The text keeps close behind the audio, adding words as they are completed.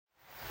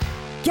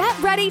Get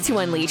ready to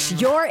unleash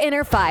your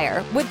inner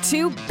fire with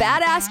two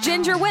badass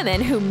ginger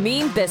women who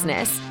mean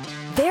business.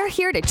 They're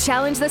here to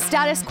challenge the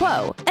status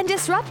quo and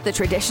disrupt the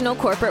traditional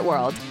corporate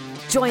world.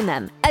 Join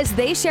them as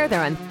they share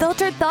their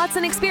unfiltered thoughts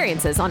and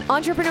experiences on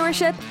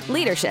entrepreneurship,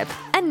 leadership,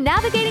 and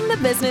navigating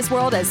the business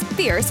world as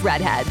fierce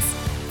redheads.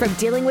 From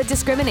dealing with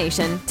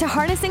discrimination to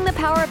harnessing the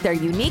power of their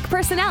unique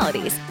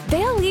personalities,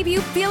 they'll leave you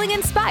feeling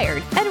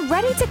inspired and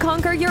ready to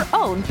conquer your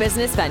own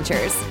business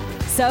ventures.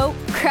 So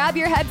grab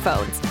your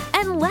headphones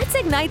and let's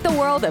ignite the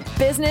world of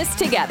business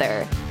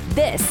together.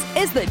 This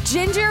is the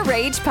Ginger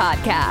Rage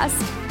Podcast.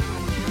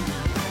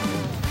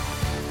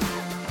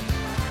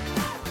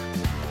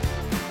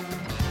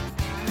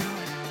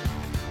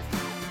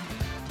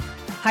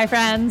 Hi,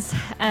 friends,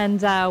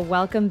 and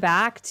welcome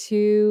back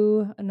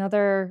to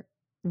another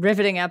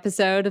riveting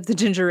episode of the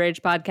Ginger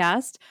Rage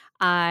Podcast.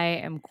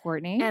 I am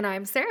Courtney. And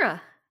I'm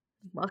Sarah.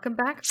 Welcome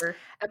back for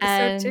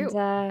episode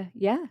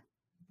 2.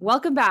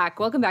 Welcome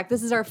back. Welcome back.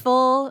 This is our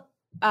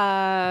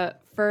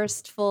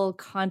first full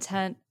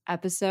content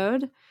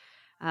episode.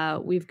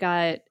 We've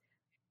got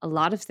a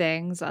lot of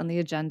things on the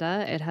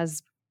agenda. It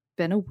has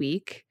been a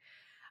week.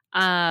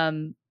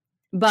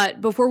 But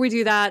before we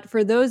do that,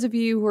 for those of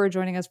you who are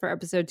joining us for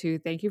episode 2,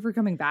 thank you for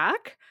coming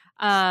back.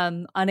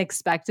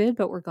 Unexpected,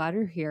 but we're glad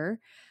you're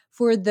here.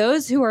 For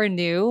those who are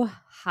new,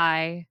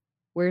 hi,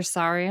 we're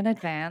sorry in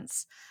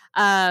advance.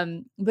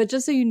 But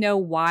just so you know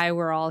why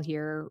we're all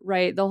here,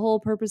 right? The whole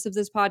purpose of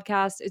this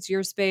podcast, it's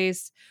your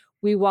space.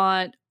 We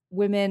want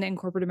women in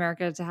corporate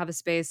America to have a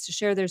space to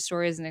share their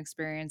stories and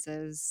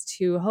experiences,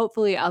 to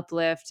hopefully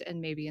uplift and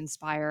maybe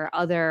inspire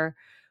other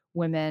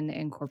women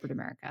in corporate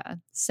America.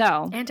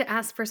 And to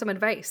ask for some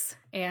advice.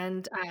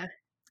 And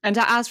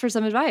to ask for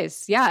some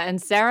advice. Yeah. And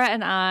Sarah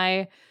and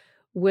I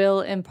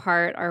will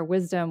impart our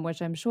wisdom,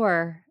 which I'm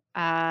sure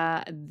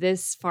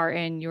this far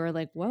in, you're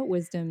like, what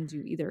wisdom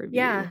do either of you?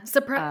 Yeah.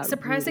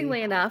 Surprisingly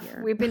really enough,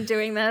 here? we've been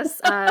doing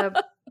this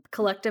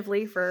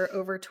collectively for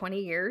over 20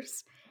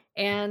 years.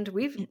 And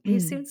we've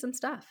seen some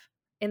stuff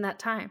in that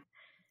time.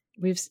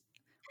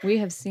 We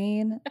have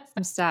seen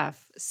some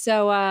stuff.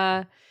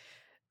 So,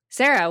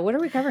 Sarah, what are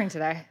we covering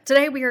today?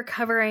 Today we are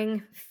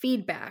covering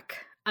feedback.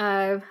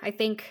 I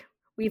think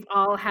we've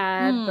all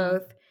had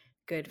both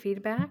good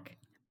feedback,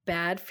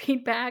 bad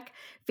feedback,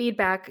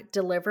 feedback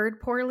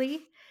delivered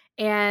poorly.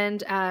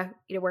 And,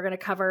 we're going to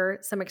cover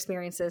some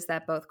experiences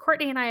that both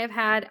Courtney and I have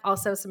had,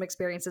 also some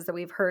experiences that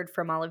we've heard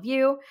from all of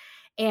you.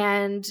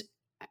 And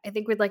I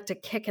think we'd like to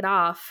kick it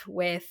off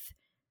with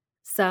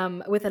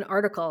an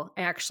article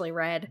I actually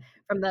read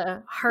from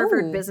the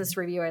Harvard Business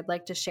Review I'd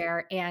like to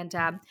share. And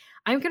I'm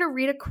going to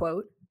read a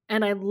quote,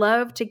 and I'd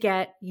love to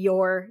get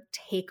your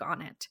take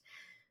on it.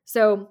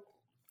 So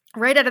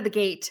right out of the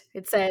gate,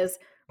 it says,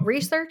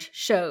 research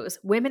shows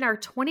women are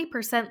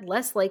 20%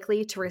 less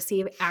likely to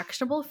receive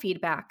actionable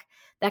feedback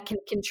that can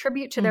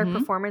contribute to their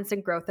performance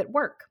and growth at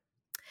work.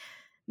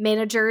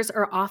 Managers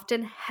are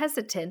often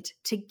hesitant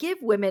to give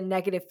women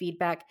negative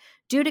feedback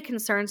due to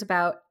concerns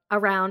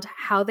around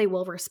how they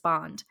will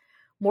respond.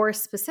 More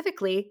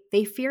specifically,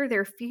 they fear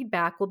their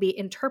feedback will be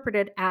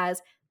interpreted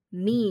as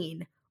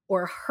mean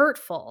or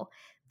hurtful.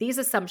 These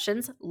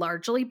assumptions,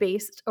 largely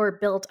based or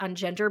built on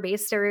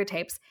gender-based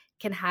stereotypes,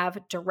 can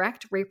have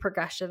direct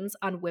repercussions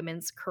on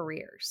women's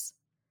careers.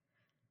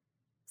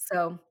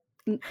 So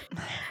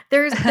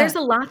there's a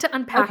lot to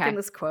unpack in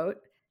this quote.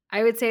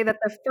 I would say that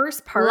the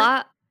first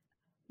part,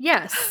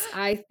 yes,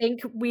 I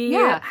think we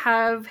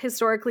have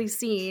historically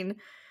seen,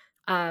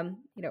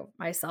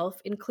 myself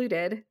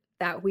included,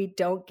 that we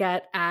don't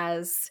get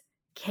as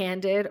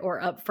candid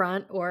or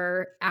upfront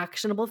or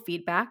actionable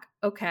feedback.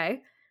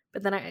 Okay.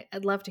 But then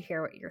I'd love to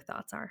hear what your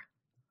thoughts are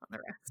on the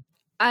rest.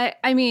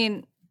 I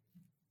mean,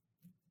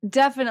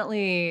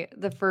 definitely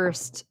the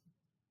first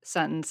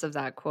sentence of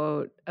that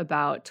quote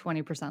about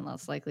 20%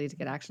 less likely to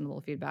get actionable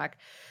feedback.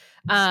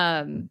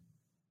 And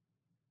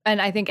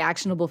I think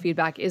actionable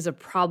feedback is a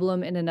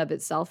problem in and of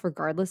itself,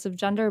 regardless of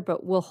gender,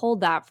 but we'll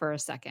hold that for a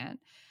second.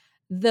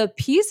 The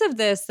piece of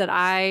this that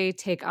I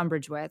take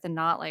umbrage with, and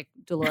not like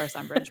Dolores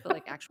Umbridge, but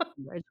like actual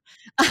umbrage,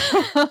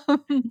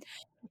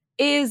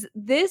 is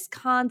this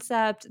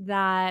concept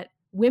that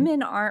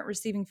women aren't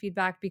receiving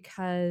feedback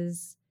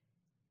because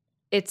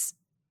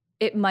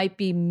it might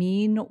be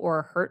mean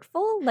or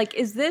hurtful. Like,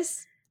 is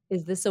this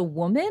a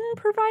woman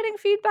providing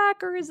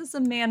feedback, or is this a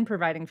man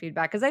providing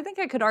feedback? Because I think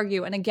I could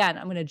argue, and again,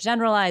 I'm going to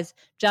generalize,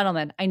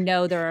 gentlemen, I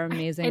know there are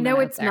amazing I know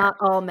it's not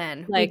all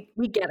men. Like,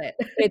 we get it.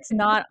 It's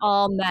not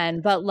all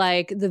men, but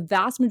like the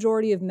vast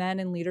majority of men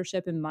in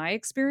leadership, in my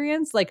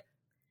experience, like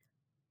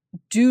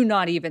do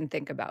not even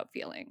think about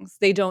feelings.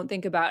 They don't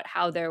think about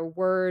how their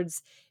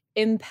words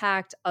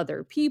impact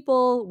other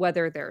people,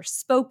 whether they're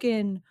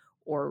spoken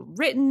or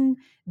written.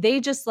 They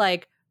just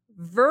like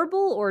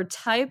verbal or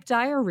type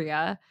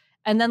diarrhea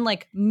and then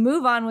like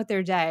move on with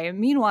their day.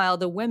 Meanwhile,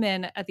 the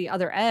women at the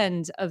other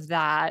end of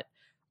that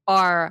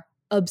are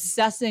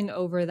obsessing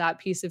over that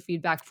piece of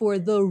feedback for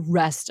the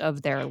rest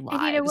of their lives.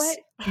 And you know what?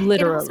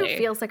 Literally. It also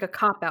feels like a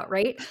cop-out,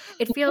 right?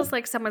 It feels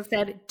like someone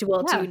said,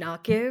 do you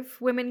not give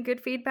women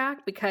good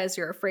feedback because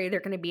you're afraid they're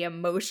going to be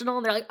emotional?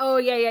 And they're like, oh,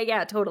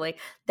 yeah, totally.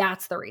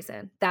 That's the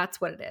reason. That's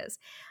what it is.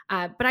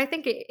 But I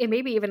think it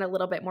may be even a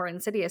little bit more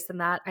insidious than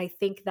that. I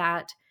think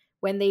that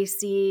when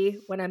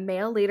a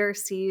male leader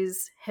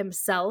sees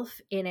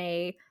himself in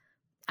a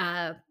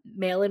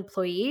male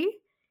employee,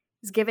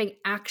 is giving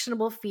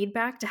actionable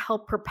feedback to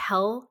help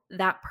propel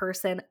that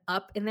person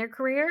up in their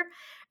career.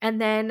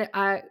 And then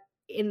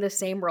in the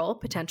same role,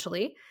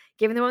 potentially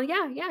giving them, well,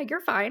 yeah,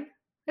 you're fine.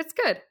 It's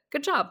good.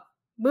 Good job.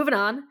 Moving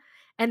on.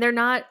 And they're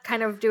not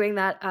kind of doing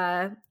that.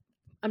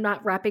 I'm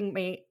not wrapping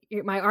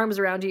my arms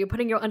around you,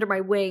 putting you under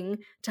my wing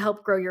to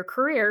help grow your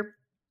career.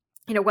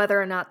 You know, whether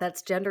or not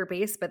that's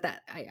gender-based, but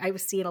that I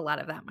was seeing a lot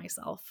of that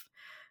myself,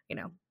 you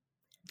know.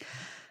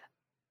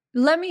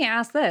 Let me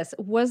ask this.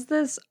 Was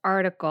this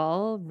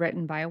article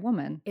written by a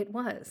woman? It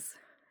was.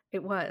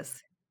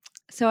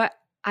 So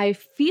I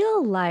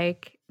feel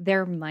like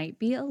there might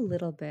be a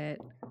little bit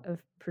of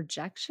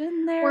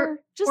projection there.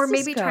 Or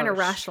maybe trying to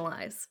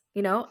rationalize.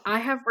 You know, I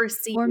have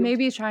received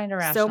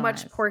so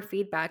much poor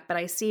feedback, but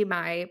I see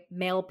my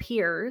male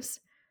peers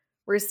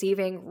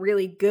receiving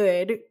really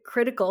good,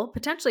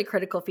 potentially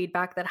critical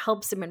feedback that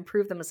helps them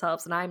improve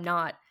themselves. And I'm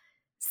not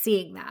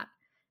seeing that.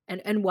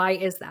 And why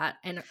is that?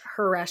 And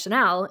her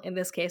rationale in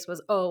this case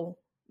was, oh,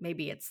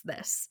 maybe it's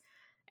this.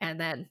 And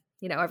then,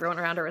 you know, everyone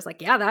around her was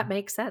like, yeah, that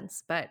makes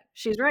sense. But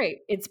she's right.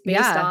 It's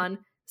based on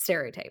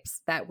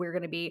stereotypes that we're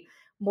going to be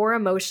more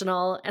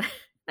emotional. And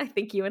I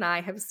think you and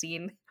I have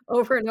seen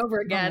over and over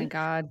again. Oh my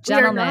God.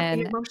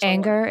 Gentlemen,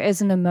 anger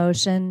is an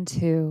emotion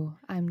too.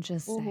 I'm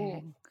just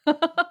saying.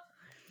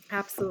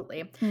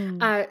 Absolutely.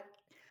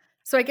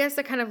 So I guess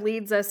that kind of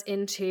leads us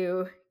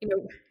into, you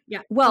know,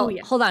 yeah. Well,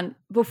 hold on.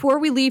 Before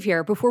we leave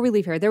here,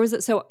 there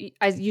was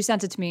you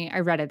sent it to me.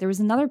 I read it. There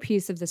was another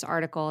piece of this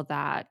article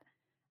that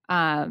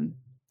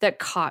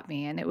caught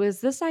me, and it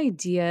was this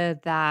idea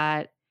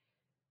that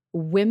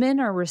women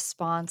are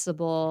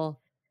responsible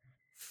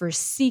for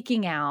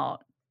seeking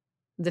out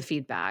the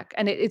feedback,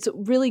 and it's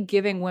really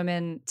giving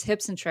women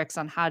tips and tricks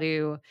on how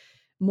to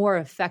more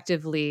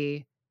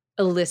effectively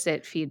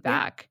elicit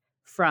feedback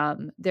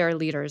from their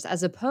leaders,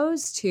 as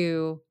opposed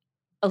to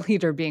a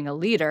leader being a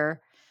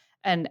leader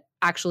and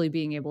actually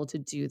being able to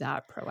do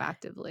that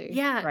proactively.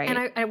 Yeah. Right?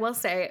 And I will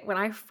say, when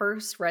I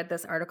first read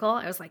this article,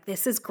 I was like,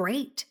 this is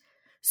great.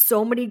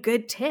 So many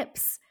good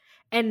tips.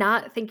 And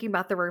not thinking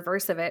about the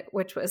reverse of it,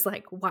 which was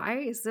like, why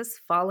is this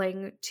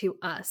falling to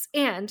us?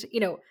 And,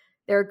 you know,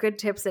 there are good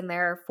tips in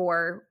there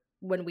for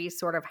when we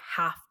sort of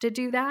have to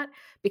do that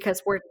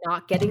because we're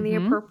not getting the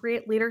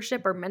appropriate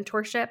leadership or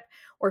mentorship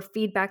or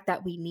feedback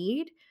that we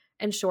need.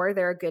 And sure,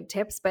 there are good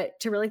tips, but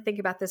to really think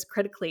about this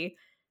critically,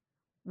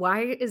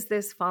 why is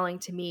this falling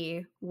to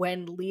me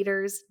when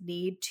leaders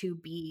need to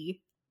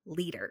be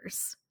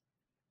leaders?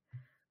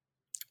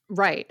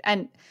 Right.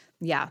 And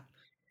yeah.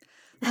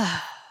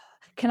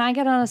 Can I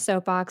get on a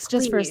soapbox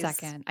just for a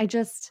second?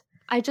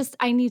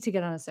 I need to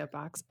get on a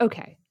soapbox.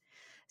 Okay.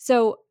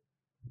 So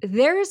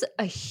there's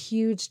a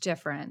huge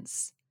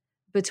difference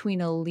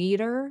between a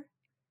leader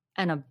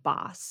and a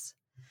boss.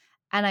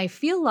 And I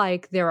feel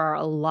like there are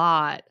a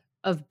lot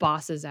of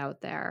bosses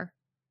out there,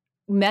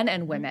 men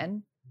and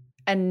women,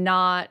 and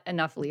not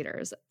enough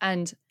leaders.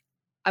 And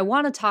I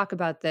want to talk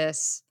about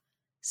this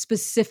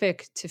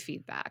specific to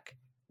feedback,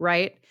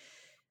 right?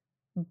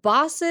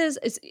 Bosses,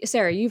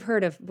 Sarah,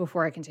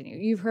 before I continue,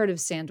 you've heard of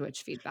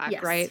sandwich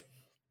feedback, right?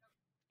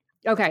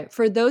 Okay.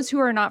 For those who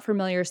are not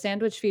familiar,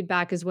 sandwich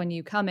feedback is when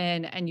you come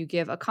in and you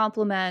give a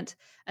compliment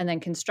and then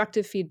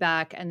constructive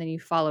feedback, and then you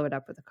follow it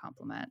up with a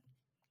compliment.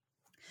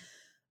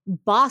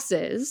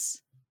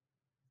 Bosses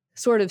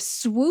sort of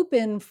swoop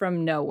in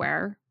from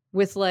nowhere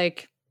with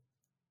like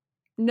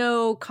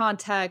no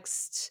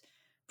context,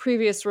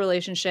 previous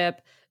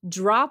relationship,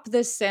 drop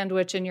this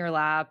sandwich in your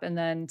lap, and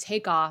then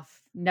take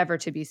off, never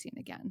to be seen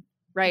again,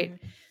 right?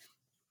 Mm-hmm.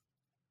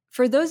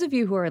 For those of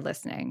you who are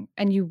listening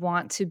and you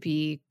want to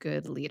be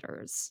good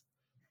leaders,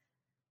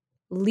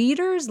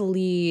 leaders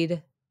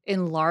lead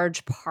in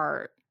large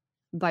part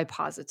by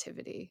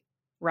positivity,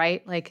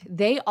 right? Like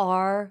they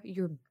are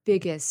your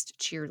biggest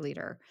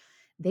cheerleader.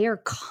 They are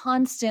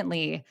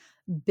constantly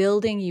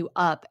building you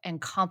up and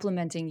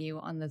complimenting you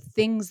on the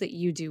things that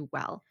you do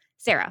well.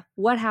 Sarah,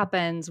 what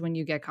happens when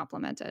you get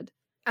complimented?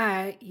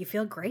 You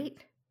feel great.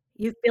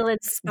 You feel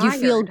inspired. You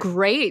feel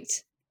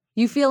great.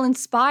 You feel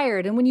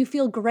inspired. And when you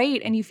feel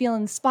great and you feel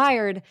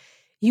inspired,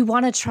 you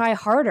want to try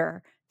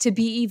harder to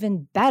be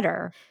even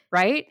better,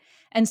 right?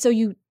 And so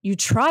you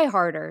try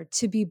harder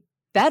to be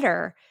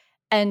better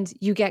and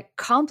you get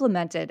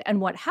complimented.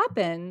 And what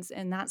happens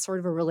in that sort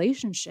of a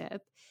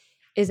relationship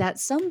is at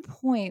some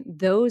point,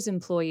 those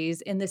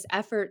employees, in this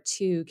effort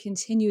to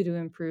continue to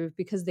improve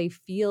because they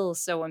feel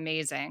so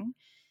amazing,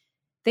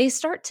 they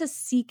start to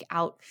seek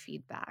out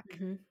feedback,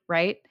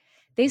 right?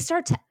 They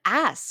start to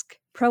ask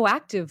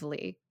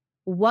proactively,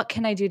 what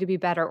can I do to be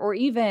better? Or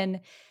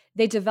even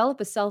they develop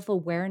a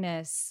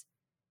self-awareness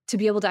to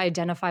be able to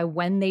identify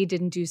when they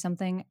didn't do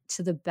something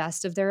to the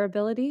best of their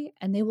ability,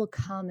 and they will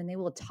come and they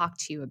will talk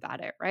to you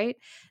about it, right?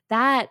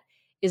 That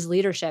is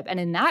leadership. And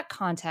in that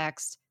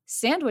context,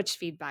 sandwich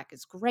feedback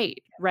is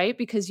great, right?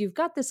 Because you've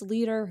got this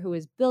leader who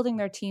is building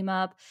their team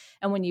up.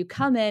 And when you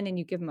come in and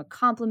you give them a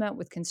compliment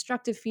with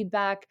constructive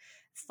feedback,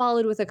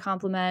 followed with a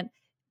compliment,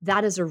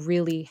 that is a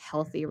really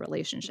healthy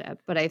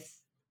relationship. But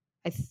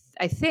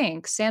I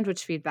think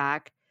sandwich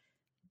feedback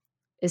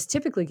is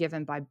typically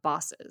given by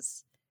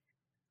bosses.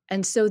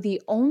 And so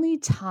the only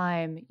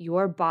time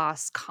your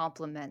boss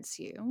compliments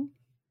you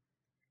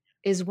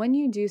is when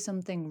you do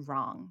something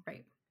wrong.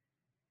 Right.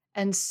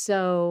 And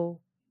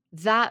so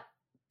that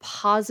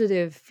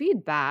positive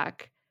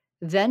feedback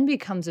then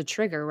becomes a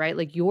trigger, right?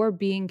 Like you're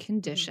being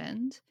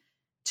conditioned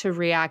to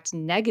react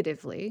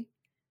negatively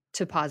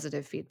to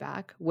positive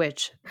feedback,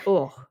 which,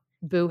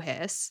 boo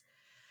hiss.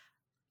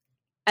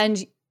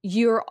 And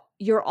you're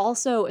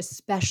also,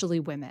 especially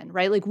women,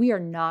 right? Like we are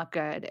not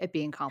good at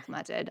being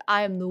complimented.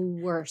 I am the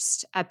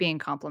worst at being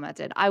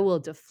complimented. I will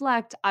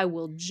deflect, I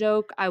will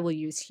joke, I will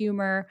use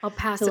humor. I'll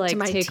pass to it like to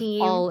my take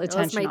team. all It was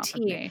attention my off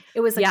team. of me. It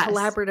was a Yes.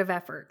 collaborative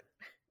effort.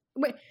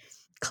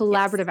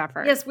 Collaborative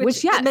effort. Yes,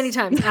 which yes. many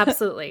times,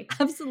 absolutely.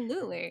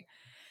 Absolutely.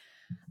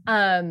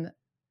 And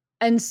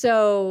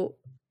so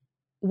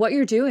what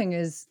you're doing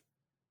is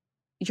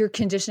you're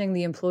conditioning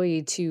the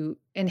employee to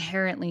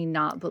inherently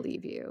not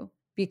believe you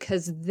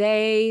because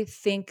they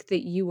think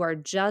that you are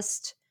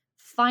just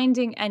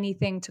finding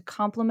anything to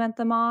compliment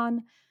them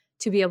on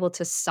to be able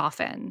to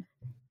soften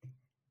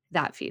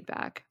that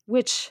feedback,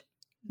 which,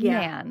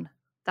 man,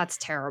 that's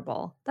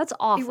terrible. That's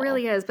awful. It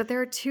really is. But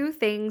there are two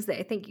things that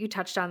I think you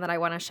touched on that I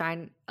want to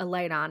shine a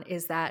light on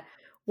is that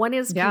one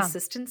is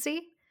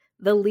consistency.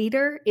 The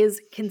leader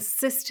is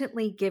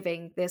consistently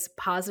giving this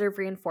positive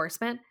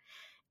reinforcement.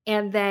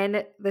 And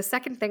then the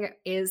second thing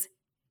is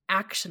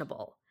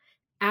actionable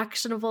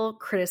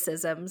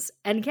criticisms.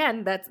 And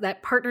again,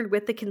 that partnered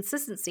with the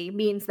consistency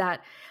means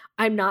that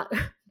I'm not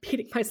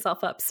beating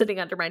myself up sitting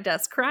under my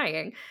desk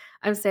crying.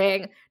 I'm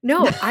saying,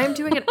 no, I'm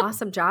doing an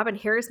awesome job. And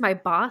here's my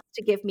boss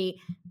to give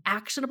me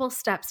actionable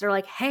steps. They're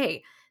like,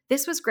 hey,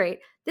 this was great.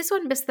 This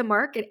one missed the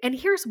mark. And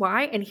here's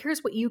why. And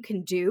here's what you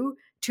can do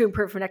to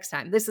improve for next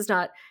time. This is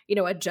not,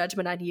 a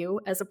judgment on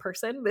you as a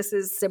person. This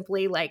is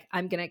simply like,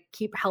 I'm going to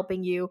keep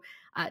helping you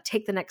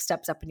take the next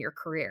steps up in your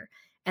career.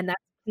 And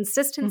that's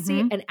consistency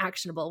and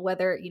actionable,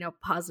 whether,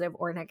 positive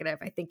or negative,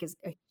 I think is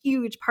a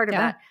huge part of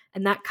that.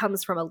 And that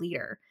comes from a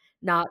leader,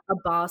 not a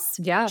boss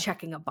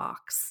checking a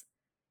box.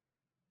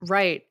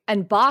 Right.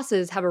 And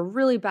bosses have a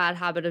really bad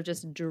habit of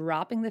just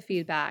dropping the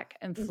feedback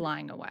and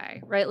flying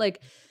away, right?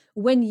 Like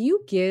when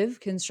you give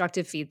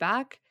constructive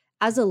feedback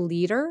as a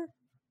leader,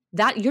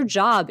 that your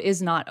job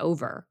is not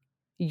over.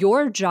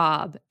 Your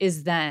job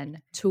is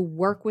then to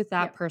work with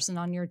that person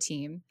on your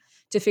team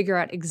to figure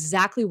out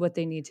exactly what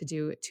they need to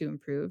do to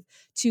improve,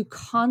 to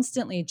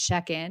constantly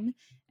check in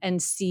and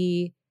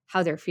see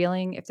how they're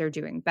feeling, if they're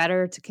doing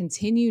better, to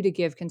continue to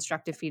give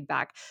constructive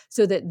feedback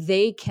so that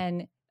they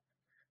can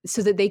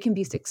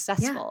be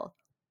successful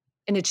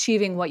in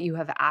achieving what you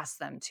have asked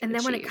them to And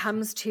then achieve. when it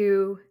comes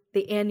to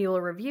the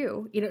annual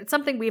review, it's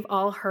something we've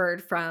all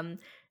heard from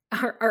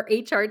our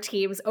HR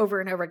teams over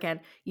and over again.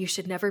 You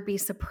should never be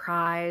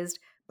surprised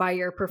by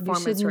your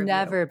performance review. You should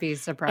never be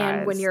surprised.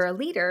 And when you're a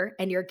leader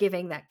and you're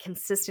giving that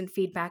consistent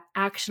feedback,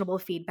 actionable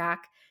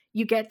feedback,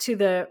 you get to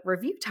the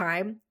review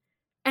time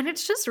and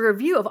it's just a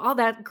review of all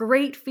that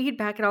great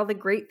feedback and all the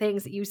great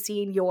things that you've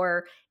seen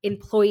your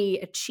employee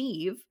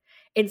achieve.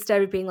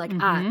 Instead of being like,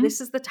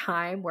 this is the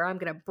time where I'm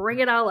going to bring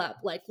it all up.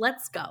 Like,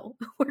 let's go.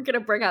 We're going to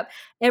bring up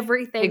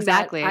everything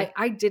that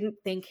I didn't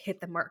think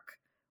hit the mark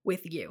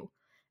with you.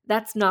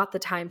 That's not the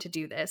time to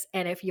do this.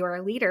 And if you're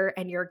a leader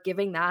and you're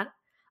giving that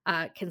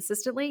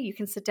consistently, you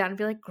can sit down and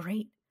be like,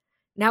 great.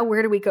 Now,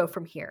 where do we go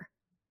from here?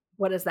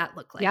 What does that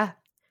look like? Yeah,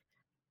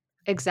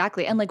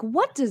 exactly. And like,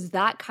 what does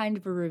that kind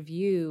of a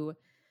review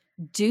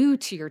do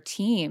to your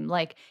team?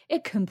 Like,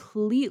 it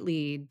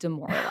completely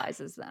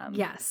demoralizes them.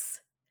 Yes.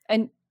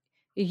 And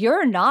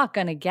you're not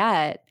going to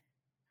get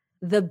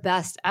the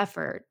best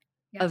effort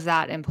of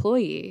that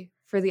employee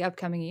for the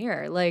upcoming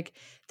year. Like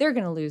they're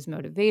going to lose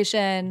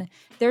motivation.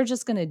 They're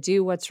just going to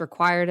do what's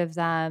required of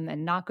them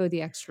and not go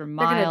the extra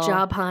mile. They're going to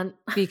job hunt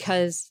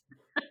because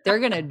they're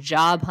going to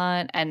job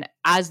hunt, and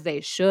as they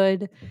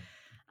should.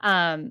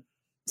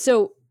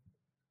 So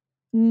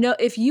no,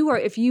 if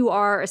you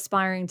are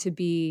aspiring to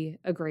be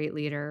a great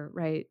leader,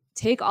 right?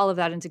 Take all of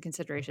that into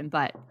consideration.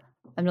 But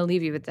I'm going to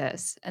leave you with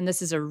this, and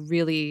this is a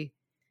really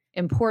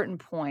important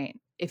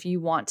point if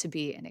you want to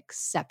be an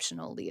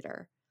exceptional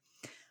leader.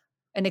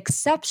 An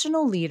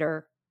exceptional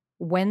leader,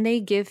 when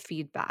they give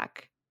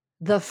feedback,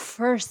 the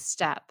first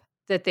step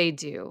that they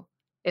do,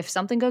 if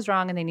something goes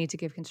wrong and they need to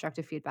give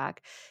constructive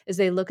feedback, is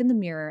they look in the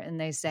mirror and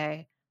they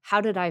say, how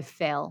did I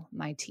fail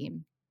my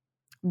team?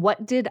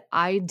 What did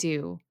I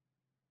do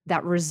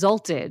that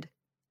resulted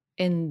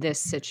in this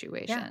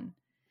situation?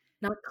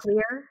 Not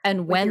clear.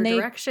 And when they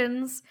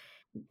directions,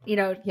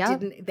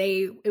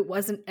 it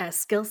wasn't a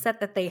skill set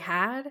that they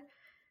had.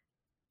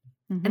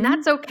 And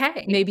that's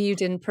okay. Maybe you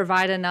didn't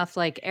provide enough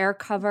like air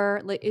cover.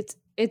 Like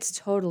it's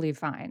totally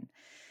fine.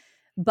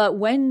 But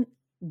when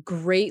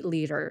great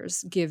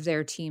leaders give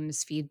their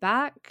teams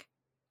feedback,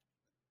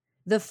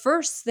 the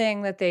first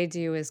thing that they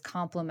do is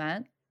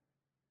compliment,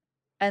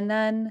 and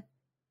then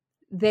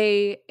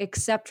they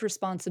accept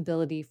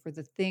responsibility for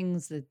the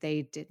things that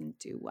they didn't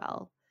do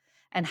well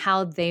and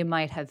how they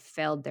might have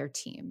failed their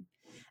team.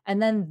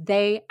 And then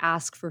they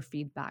ask for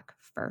feedback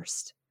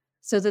first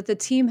so that the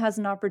team has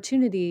an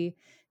opportunity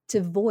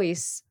to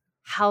voice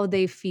how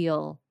they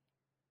feel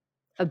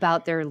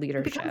about their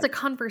leadership. It becomes a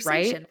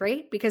conversation,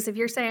 right? Because if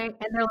you're saying,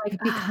 and they're like,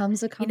 it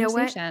becomes a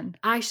conversation. You know what?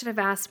 I should have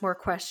asked more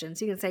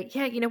questions. You can say,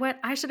 yeah, you know what?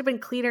 I should have been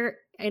clearer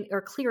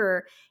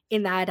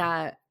in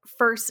that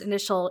first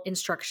initial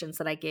instructions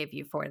that I gave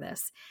you for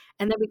this.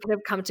 And then we could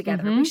have come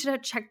together. We should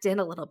have checked in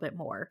a little bit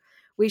more.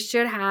 We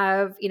should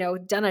have,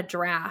 done a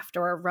draft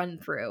or a run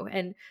through.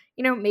 And,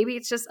 maybe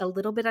it's just a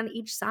little bit on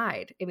each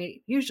side. I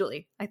mean,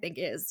 usually I think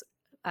is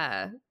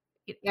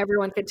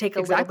everyone could take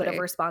a little bit of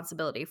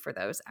responsibility for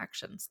those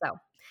actions. So,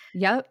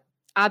 yep,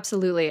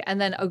 absolutely. And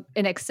then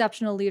an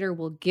exceptional leader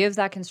will give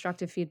that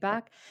constructive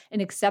feedback. An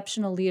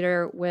exceptional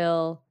leader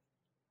will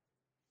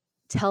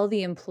tell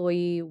the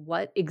employee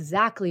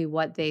exactly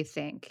what they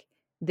think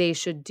they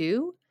should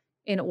do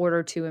in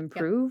order to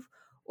improve,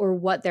 or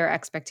what their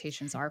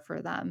expectations are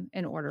for them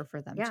in order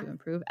for them to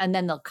improve. And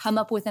then they'll come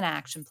up with an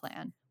action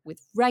plan with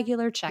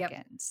regular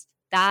check-ins.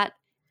 That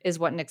is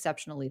what an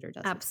exceptional leader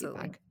does. Absolutely.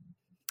 With feedback.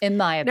 In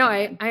my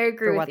opinion. No, I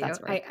agree with you.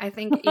 I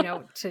think,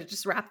 to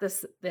just wrap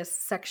this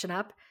section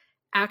up,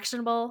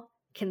 actionable,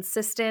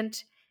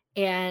 consistent,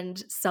 and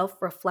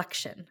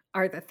self-reflection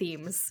are the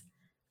themes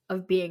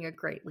of being a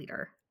great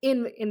leader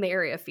in the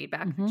area of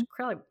feedback,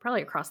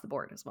 probably across the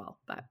board as well.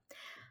 But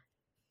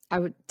I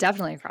would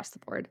definitely across the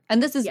board.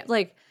 And this is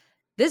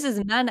this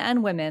is men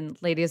and women,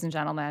 ladies and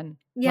gentlemen.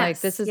 Yes, like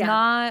this is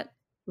not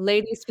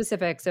lady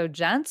specific. So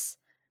gents,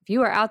 if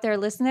you are out there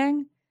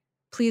listening,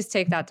 please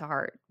take that to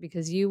heart,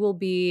 because you will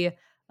be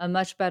a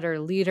much better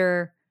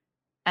leader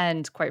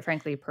and, quite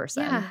frankly,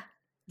 person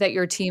that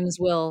your teams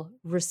will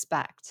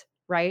respect,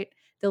 right?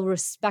 They'll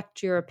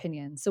respect your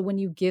opinion. So when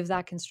you give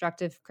that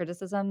constructive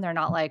criticism, they're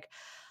not like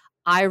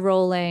eye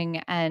rolling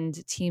and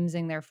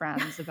teamsing their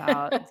friends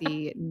about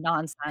the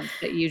nonsense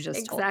that you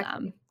just told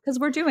them. Because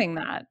we're doing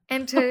that.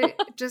 And to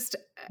just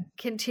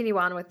continue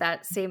on with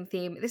that same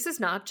theme, this is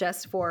not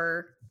just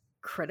for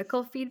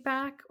critical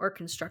feedback or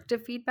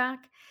constructive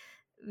feedback.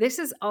 This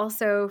is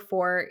also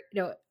for,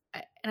 and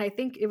I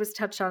think it was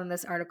touched on in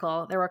this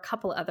article. There were a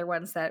couple other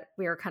ones that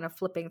we were kind of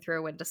flipping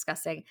through when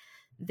discussing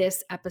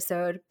this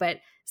episode, but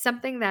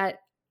something that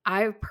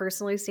I've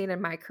personally seen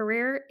in my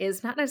career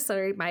is not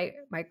necessarily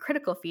my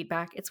critical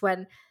feedback. It's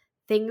when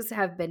things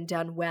have been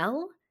done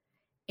well,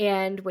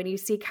 and when you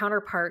see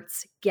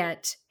counterparts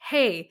get,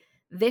 hey,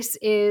 this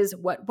is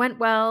what went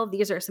well,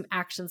 these are some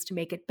actions to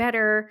make it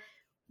better.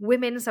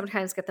 Women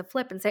sometimes get the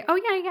flip and say, oh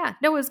yeah,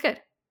 no, it was good.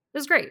 It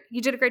was great.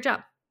 You did a great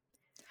job.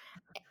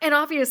 And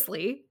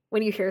obviously,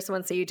 when you hear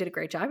someone say you did a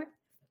great job,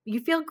 you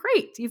feel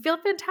great. You feel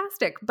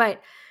fantastic.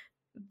 But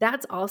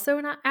that's also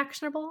not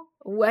actionable.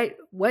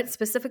 What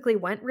specifically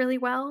went really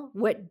well?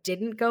 What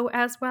didn't go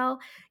as well?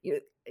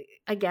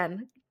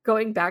 Again,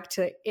 going back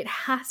to it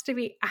has to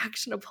be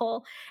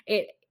actionable.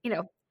 It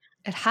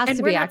has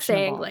to be actionable. We're not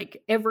saying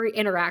like every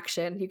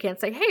interaction, you can't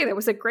say, hey, that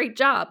was a great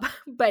job.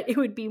 But it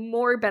would be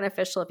more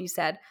beneficial if you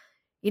said,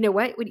 you know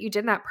what you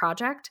did in that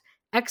project,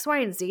 X, Y,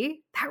 and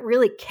Z, that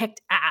really kicked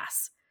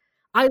ass.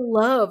 I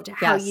loved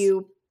how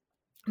you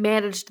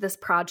managed this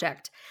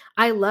project.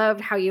 I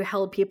loved how you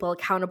held people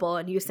accountable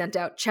and you sent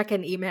out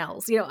check-in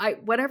emails.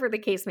 Whatever the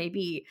case may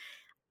be,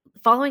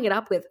 following it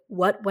up with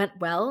what went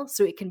well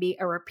so it can be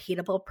a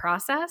repeatable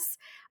process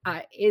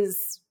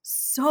is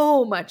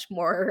so much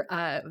more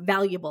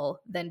valuable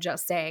than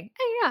just saying,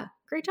 hey, yeah,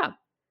 great job.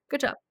 Good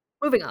job.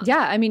 Moving on.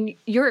 Yeah, I mean,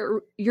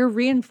 you're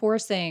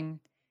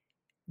reinforcing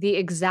the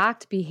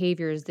exact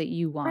behaviors that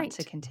you want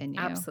to continue.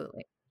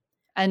 Absolutely.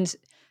 And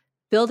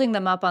building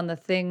them up on the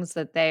things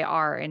that they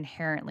are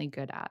inherently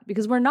good at,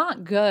 because we're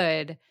not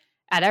good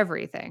at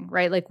everything,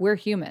 right? Like we're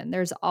human.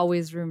 There's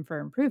always room for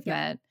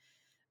improvement. Yeah.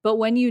 But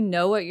when you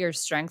know what your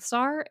strengths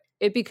are,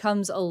 it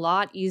becomes a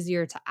lot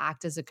easier to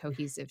act as a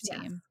cohesive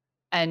team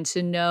and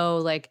to know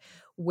like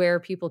where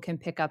people can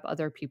pick up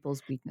other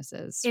people's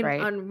weaknesses,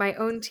 right? On my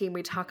own team,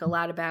 we talk a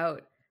lot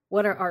about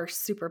what are our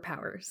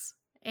superpowers,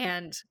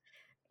 and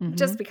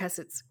just because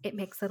it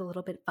makes it a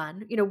little bit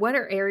fun. What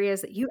are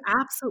areas that you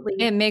absolutely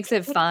it makes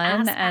it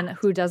fun, and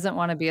who doesn't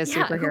want to be a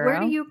superhero? Where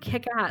do you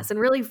kick ass? And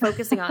really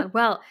focusing on,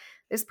 well,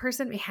 this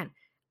person, man,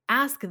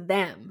 ask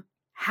them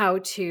how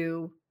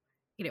to,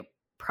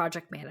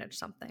 project manage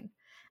something.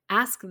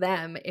 Ask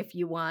them if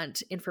you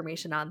want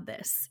information on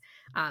this,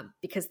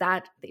 because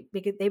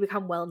they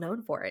become well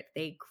known for it.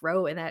 They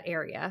grow in that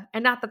area,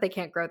 and not that they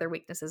can't grow their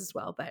weaknesses as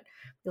well, but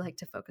we like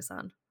to focus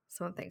on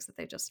some of the things that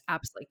they just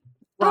absolutely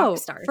rock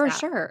stars for at.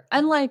 Sure.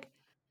 And like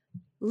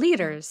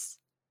leaders,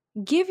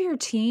 give your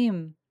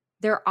team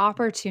their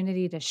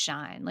opportunity to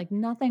shine. Like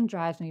nothing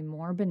drives me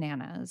more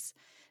bananas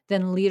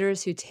than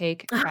leaders who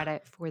take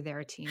credit for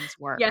their team's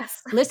work.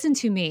 Yes. Listen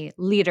to me,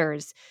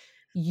 leaders.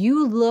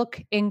 You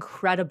look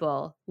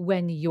incredible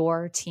when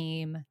your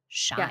team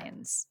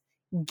shines.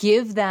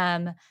 Give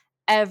them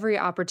every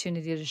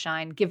opportunity to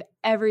shine. Give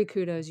every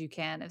kudos you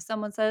can. If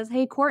someone says,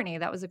 hey, Courtney,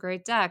 that was a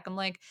great deck, I'm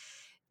like,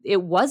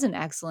 it was an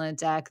excellent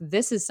deck.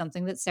 This is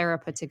something that Sarah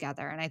put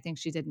together, and I think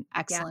she did an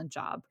excellent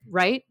job,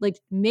 right? Like,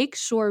 make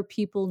sure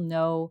people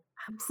know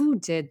who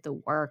did the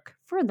work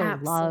for the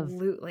love.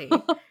 Absolutely.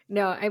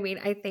 No, I mean,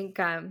 I think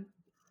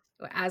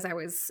as I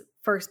was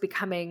first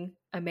becoming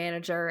a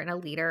manager and a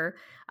leader,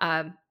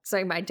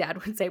 something my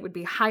dad would say would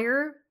be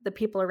hire the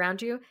people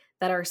around you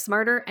that are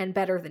smarter and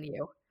better than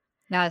you.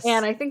 Yes.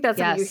 And I think that's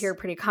something you hear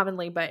pretty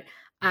commonly, but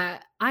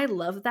I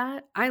love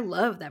that. I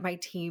love that my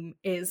team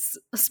is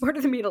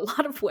smarter than me in a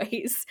lot of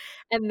ways.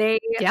 And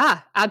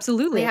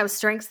absolutely. They have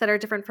strengths that are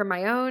different from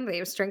my own. They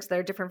have strengths that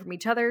are different from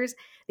each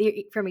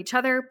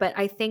other. But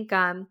I think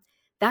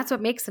that's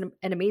what makes an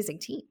amazing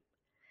team.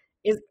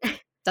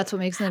 That's what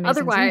makes an amazing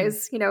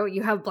otherwise, team.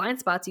 You have blind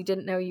spots you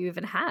didn't know you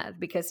even had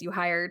because you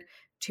hired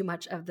too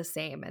much of the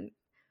same. And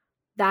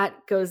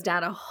that goes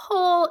down a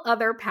whole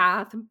other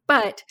path.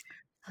 But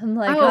I'm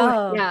like,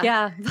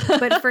 yeah.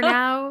 But for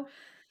now,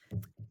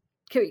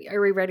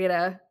 are we ready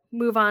to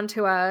move on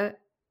to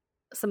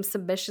some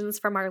submissions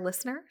from our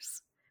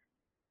listeners?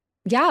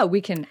 Yeah, we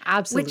can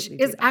absolutely.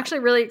 Which is actually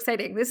really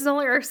exciting. This is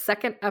only our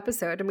second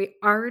episode, and we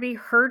already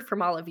heard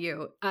from all of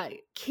you.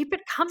 Keep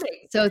it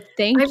coming. So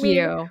thank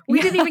you.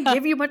 We didn't even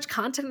give you much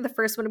content in the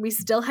first one, and we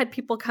still had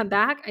people come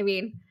back. I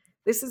mean,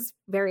 this is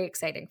very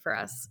exciting for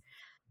us.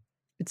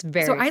 It's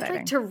very so exciting. I'd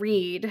like to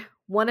read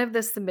one of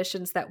the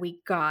submissions that we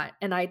got,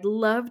 and I'd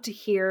love to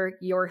hear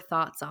your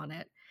thoughts on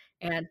it.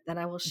 And then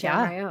I will share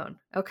my own.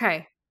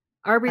 Okay.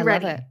 Are we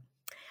ready? Love it.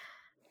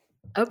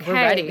 Okay. We're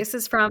ready. This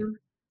is from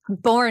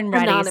Born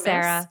Ready, Anonymous.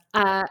 Sarah.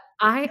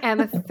 I am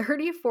a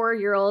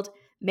 34-year-old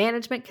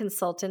management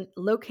consultant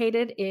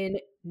located in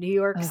New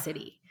York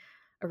City,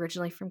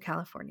 originally from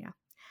California.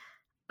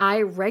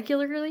 I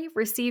regularly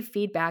receive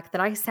feedback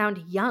that I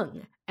sound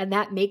young, and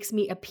that makes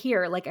me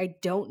appear like I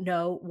don't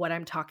know what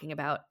I'm talking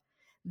about.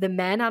 The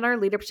men on our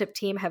leadership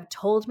team have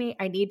told me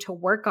I need to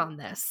work on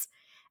this,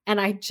 and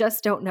I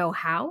just don't know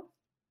how.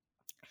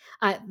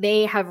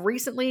 They have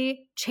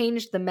recently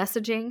changed the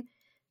messaging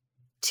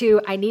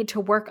to I need to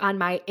work on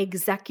my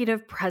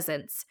executive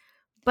presence,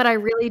 but I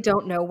really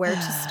don't know where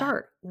to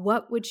start.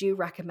 What would you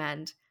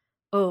recommend?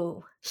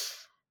 Oh,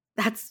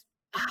 that's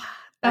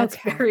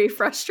very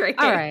frustrating.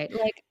 All right.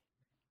 Like,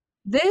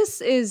 this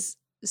is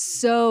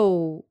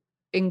so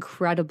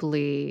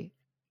incredibly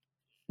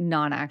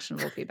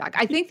non-actionable feedback.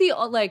 I think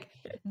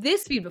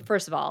this feedback,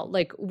 first of all,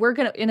 like,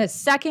 in a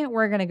second,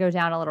 we're going to go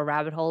down a little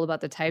rabbit hole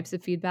about the types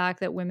of feedback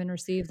that women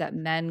receive that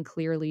men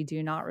clearly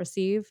do not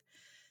receive.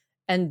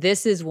 And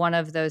this is one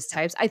of those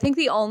types. I think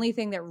the only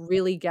thing that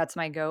really gets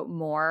my goat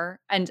more,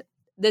 and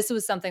this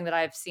was something that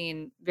I've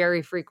seen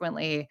very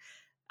frequently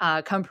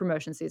come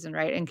promotion season,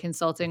 right? In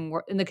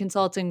the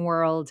consulting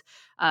world,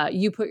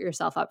 you put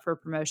yourself up for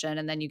promotion,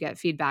 and then you get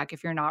feedback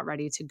if you're not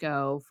ready to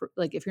go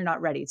if you're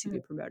not ready to be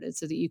promoted,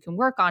 so that you can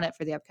work on it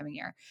for the upcoming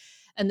year.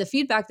 And the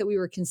feedback that we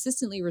were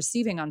consistently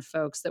receiving on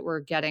folks that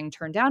were getting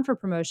turned down for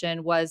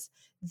promotion was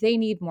they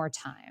need more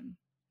time.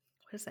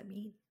 What does that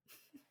mean?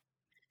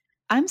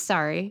 I'm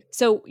sorry.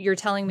 So you're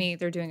telling me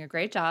they're doing a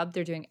great job.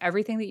 They're doing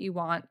everything that you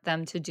want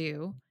them to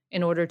do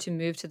in order to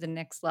move to the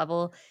next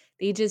level.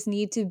 They just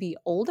need to be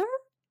older?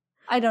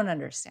 I don't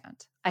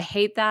understand. I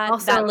hate that.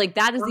 Also,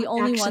 that is the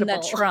only one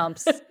that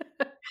trumps.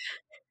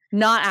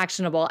 Not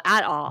actionable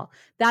at all.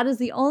 That is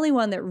the only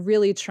one that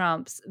really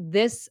trumps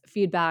this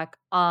feedback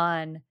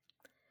on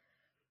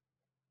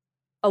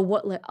a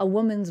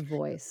woman's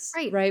voice,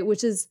 right?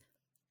 Which is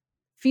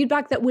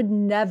feedback that would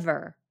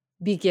never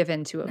be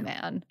given to a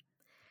man.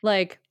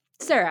 Like,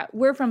 Sarah,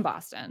 we're from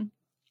Boston.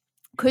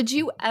 Could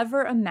you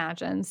ever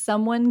imagine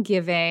someone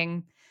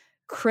giving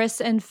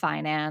Chris in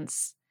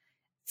finance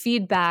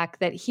feedback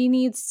that he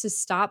needs to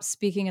stop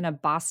speaking in a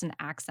Boston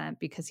accent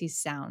because he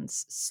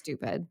sounds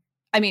stupid?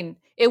 I mean,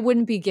 it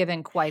wouldn't be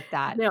given quite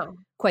that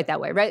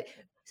way, right?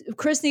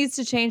 Chris needs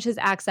to change his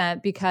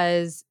accent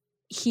because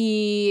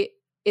he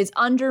is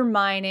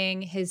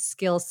undermining his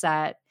skill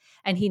set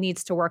and he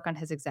needs to work on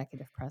his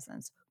executive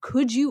presence.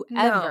 Could you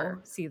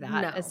ever see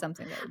that as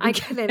something that would be I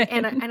couldn't.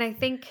 And I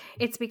think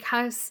it's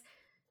because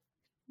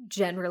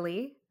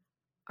generally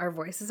our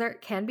voices are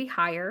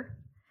higher,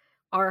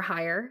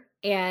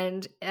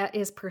 and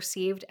is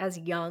perceived as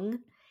young.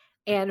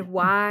 And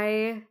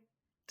why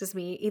does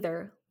me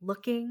either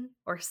looking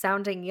or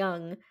sounding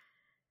young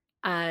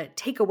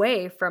take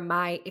away from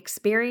my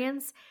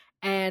experience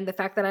and the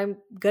fact that I'm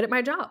good at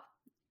my job?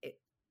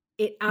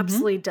 It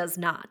absolutely does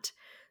not.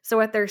 So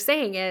what they're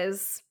saying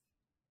is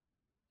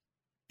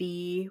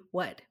be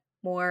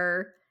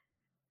more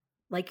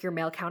like your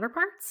male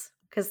counterparts?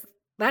 Because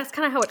that's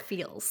kind of how it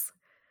feels.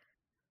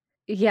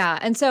 Yeah.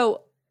 And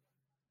so,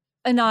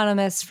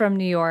 Anonymous from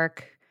New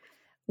York,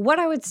 what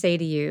I would say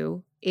to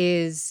you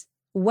is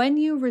when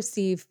you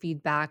receive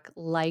feedback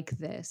like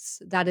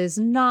this, that is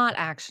not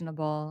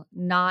actionable,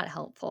 not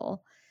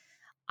helpful,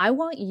 I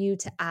want you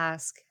to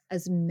ask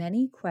as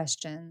many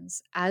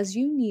questions as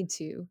you need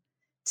to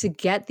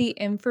get the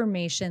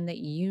information that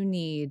you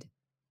need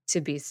to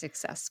be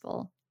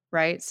successful,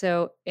 right?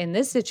 So in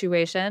this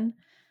situation,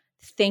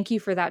 thank you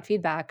for that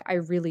feedback. I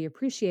really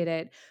appreciate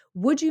it.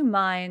 Would you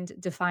mind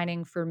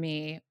defining for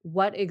me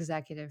what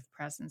executive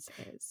presence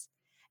is?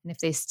 And if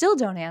they still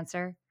don't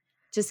answer,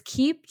 just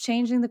keep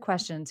changing the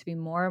question to be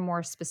more and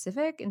more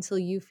specific until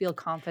you feel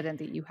confident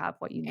that you have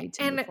what you need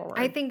to move And forward.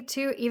 I think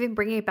too, even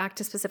bringing it back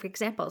to specific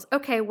examples.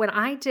 Okay, when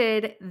I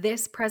did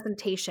this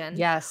presentation,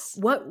 yes,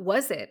 what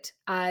was it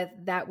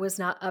that was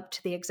not up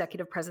to the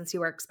executive presence you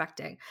were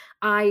expecting?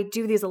 I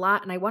do these a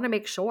lot, and I want to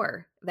make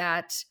sure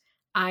that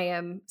I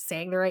am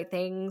saying the right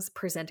things,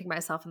 presenting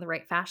myself in the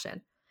right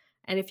fashion.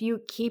 And if you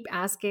keep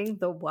asking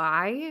the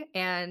why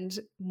and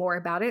more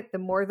about it, the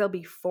more they'll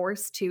be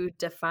forced to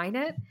define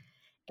it.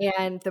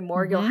 And the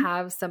more you'll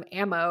have some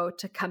ammo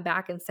to come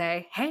back and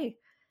say, hey,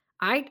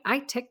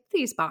 I ticked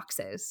these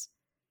boxes.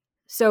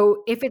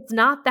 So if it's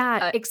not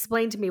that,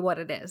 explain to me what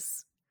it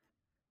is.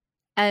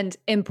 And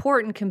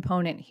important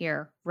component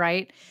here,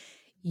 right?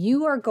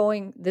 You are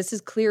going, this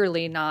is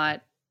clearly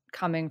not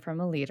coming from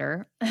a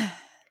leader.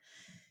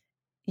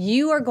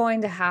 You are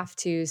going to have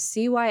to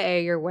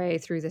CYA your way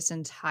through this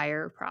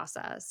entire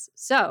process.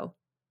 So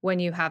when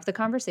you have the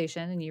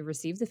conversation and you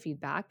receive the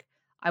feedback,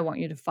 I want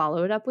you to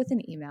follow it up with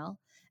an email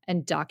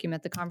and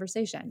document the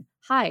conversation.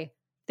 Hi,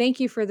 thank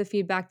you for the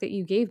feedback that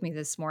you gave me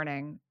this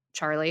morning,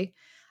 Charlie.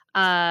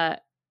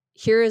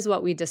 Here is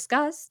what we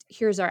discussed.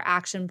 Here's our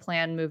action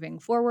plan moving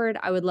forward.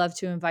 I would love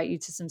to invite you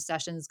to some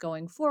sessions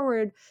going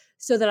forward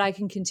so that I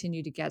can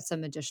continue to get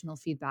some additional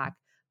feedback.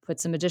 Put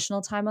some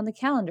additional time on the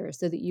calendar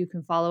so that you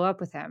can follow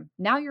up with him.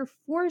 Now you're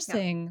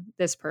forcing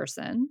this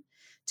person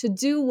to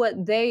do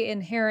what they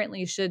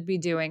inherently should be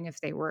doing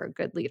if they were a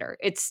good leader.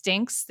 It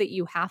stinks that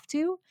you have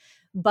to,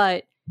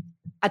 but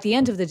at the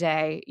end of the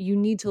day, you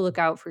need to look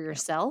out for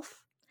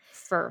yourself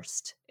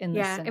first in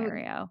this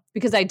scenario,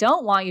 because I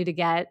don't want you to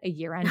get a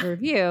year-end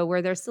review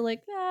where they're still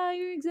like,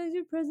 your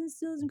executive presence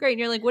still isn't great. And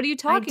you're like, what are you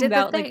talking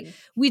about? Like,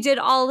 we did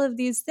all of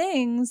these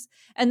things.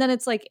 And then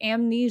it's like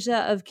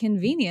amnesia of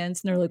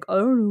convenience. And they're like, I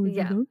don't know what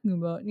you're talking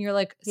about. And you're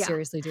like,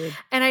 seriously, dude.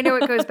 And I know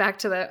it goes back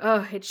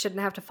to it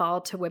shouldn't have to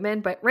fall to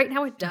women, but right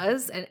now it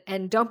does.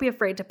 And don't be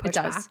afraid to push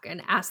back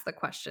and ask the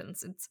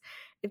questions.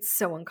 It's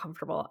so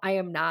uncomfortable. I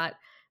am not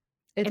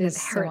an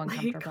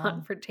inherently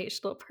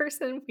confrontational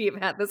person. We've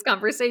had this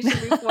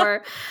conversation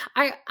before.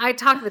 I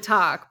talk the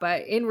talk,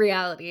 but in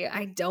reality,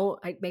 I don't.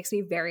 It makes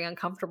me very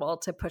uncomfortable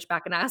to push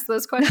back and ask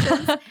those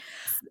questions.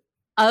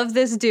 Of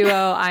this duo,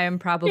 I am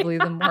probably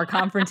the more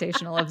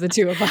confrontational of the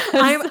two of us.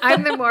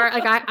 I'm the more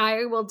like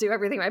I will do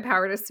everything in my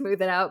power to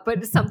smooth it out.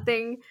 But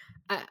something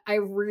I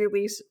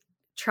really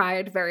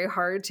tried very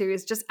hard to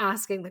is just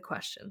asking the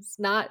questions.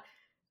 Not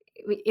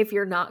if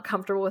you're not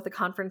comfortable with the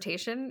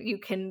confrontation, you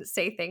can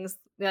say things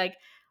like,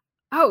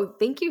 oh,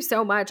 thank you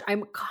so much.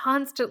 I'm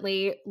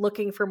constantly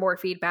looking for more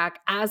feedback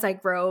as I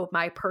grow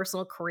my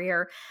personal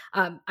career.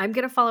 I'm going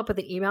to follow up with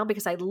an email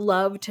because I'd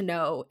love to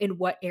know in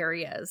what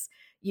areas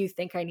you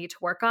think I need to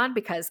work on,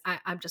 because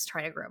I'm just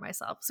trying to grow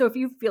myself. So if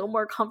you feel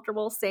more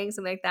comfortable saying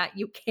something like that,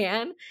 you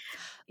can.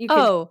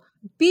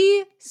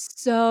 Be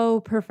so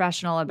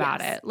professional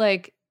about it.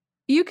 Like,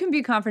 you can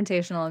be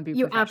confrontational and be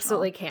professional. You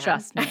absolutely can.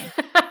 Trust me.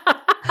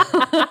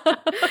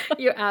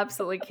 You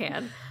absolutely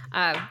can.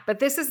 But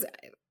this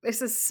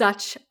is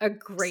such a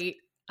great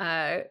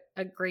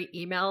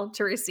email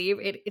to receive.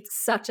 It's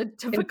such a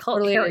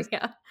difficult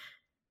area.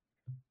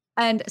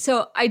 And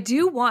so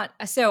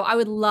I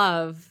would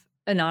love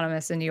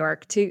Anonymous in New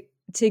York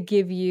to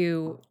give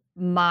you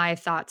my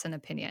thoughts and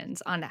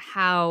opinions on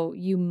how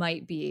you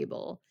might be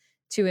able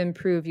to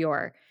improve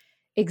your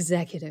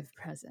executive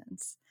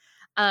presence.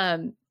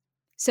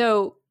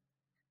 So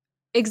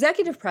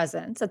executive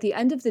presence at the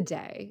end of the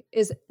day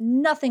is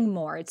nothing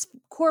more. It's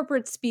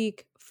corporate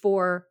speak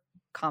for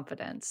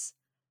confidence.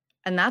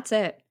 And that's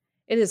it.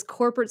 It is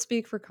corporate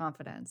speak for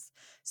confidence.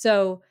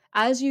 So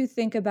as you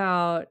think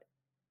about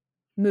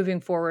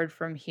moving forward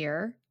from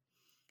here,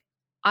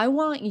 I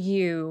want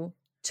you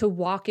to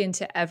walk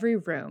into every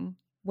room,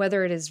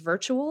 whether it is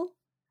virtual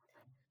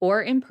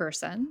or in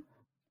person,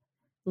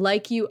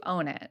 like you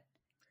own it.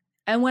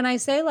 And when I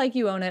say like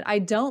you own it, I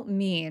don't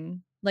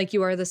mean like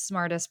you are the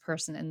smartest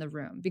person in the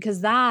room,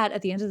 because that,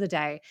 at the end of the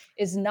day,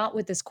 is not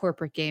what this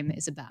corporate game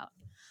is about.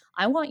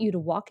 I want you to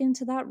walk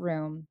into that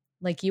room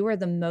like you are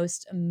the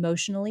most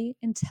emotionally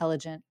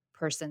intelligent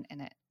person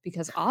in it,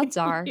 because odds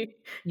are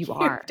you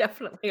are. You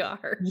definitely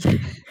are. You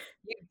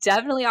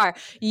definitely are.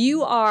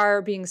 You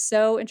are being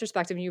so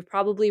introspective, and you've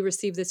probably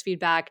received this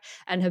feedback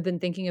and have been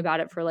thinking about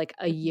it for like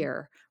a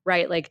year,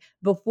 right? Like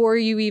before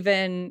you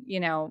even,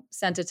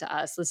 sent it to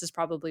us, this has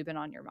probably been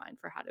on your mind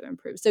for how to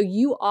improve. So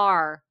you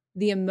are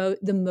the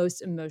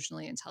most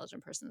emotionally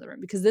intelligent person in the room,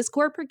 because this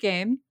corporate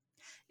game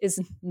is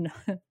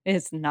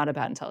not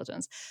about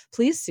intelligence.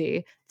 Please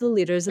see the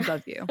leaders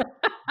above you.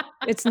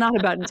 It's not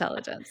about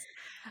intelligence.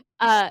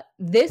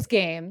 This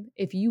game,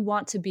 if you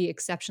want to be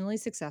exceptionally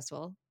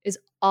successful, is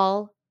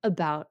all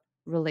about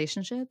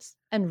relationships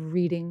and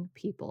reading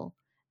people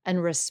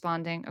and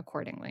responding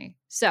accordingly.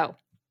 So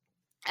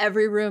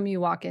every room you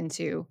walk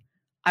into,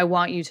 I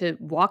want you to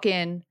walk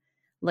in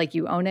like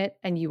you own it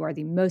and you are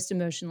the most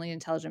emotionally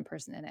intelligent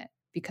person in it,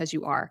 because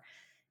you are.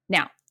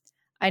 Now,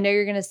 I know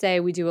you're going to say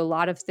we do a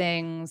lot of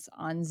things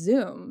on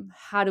Zoom.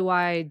 How do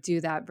I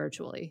do that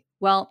virtually?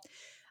 Well,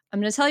 I'm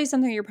going to tell you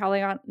something you're probably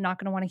not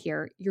going to want to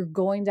hear. You're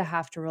going to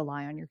have to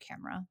rely on your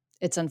camera.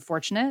 It's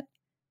unfortunate,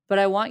 but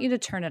I want you to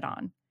turn it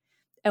on.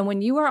 And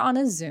when you are on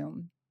a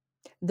Zoom,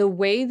 the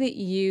way that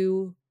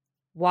you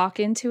walk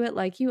into it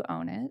like you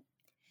own it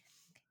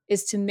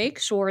is to make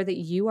sure that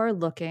you are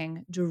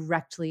looking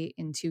directly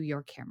into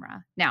your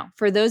camera. Now,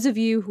 for those of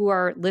you who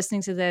are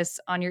listening to this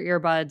on your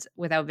earbuds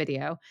without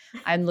video,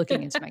 I'm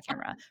looking into my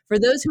camera. For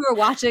those who are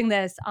watching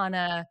this on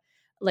a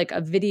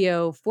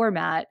video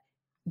format,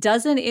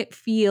 doesn't it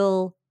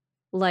feel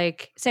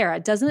like,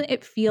 Sarah, doesn't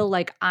it feel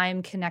like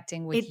I'm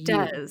connecting with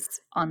you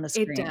on the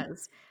screen? It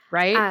does.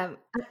 Right?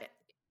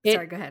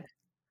 Sorry, go ahead.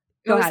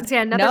 Go ahead.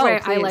 Another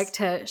way I like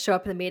to show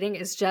up in the meeting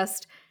is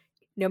just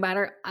no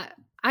matter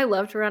I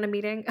love to run a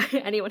meeting.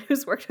 Anyone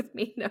who's worked with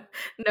me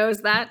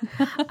knows that.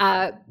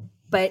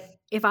 But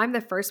if I'm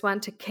the first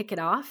one to kick it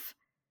off,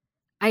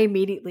 I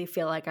immediately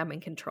feel like I'm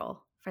in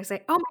control. If I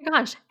say, oh my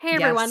gosh, hey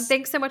everyone,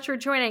 thanks so much for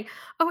joining.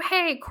 Oh,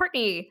 hey,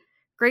 Courtney,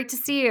 great to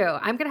see you.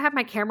 I'm going to have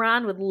my camera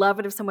on. Would love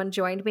it if someone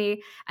joined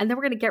me. And then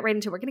we're going to get right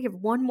into it. We're going to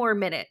give one more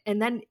minute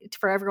and then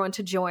for everyone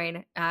to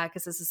join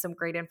because this is some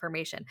great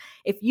information.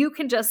 If you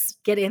can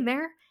just get in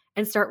there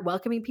and start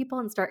welcoming people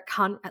and start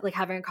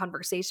having a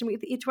conversation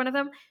with each one of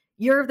them,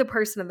 you're the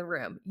person in the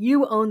room.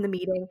 You own the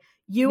meeting,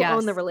 you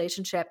own the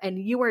relationship, and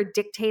you are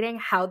dictating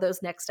how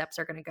those next steps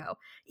are going to go.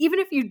 Even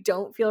if you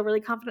don't feel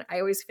really confident, I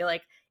always feel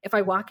like if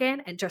I walk in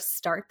and just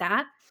start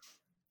that,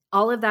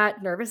 all of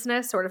that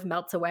nervousness sort of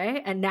melts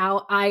away. And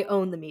now I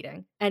own the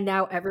meeting. And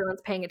now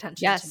everyone's paying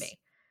attention to me.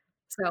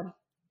 So,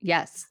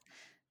 yes.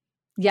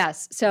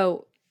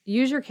 So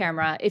use your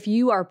camera. If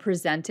you are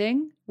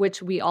presenting,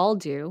 which we all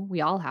do,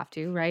 we all have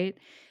to, right?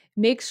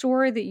 Make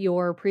sure that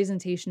your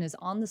presentation is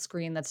on the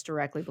screen that's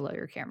directly below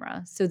your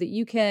camera so that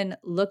you can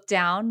look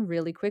down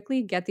really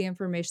quickly, get the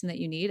information that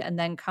you need, and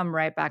then come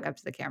right back up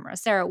to the camera.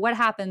 Sarah, what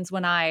happens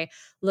when I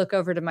look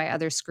over to my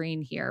other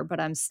screen here,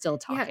 but I'm still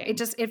talking?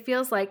 Yeah, it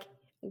feels like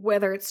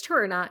whether it's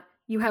true or not,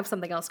 you have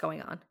something else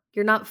going on.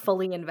 You're not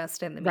fully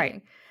invested in the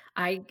meeting.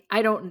 Right.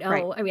 I don't know.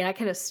 Right. I mean, I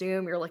can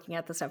assume you're looking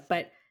at the stuff,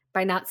 but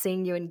by not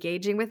seeing you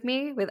engaging with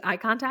me with eye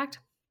contact,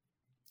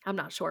 I'm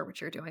not sure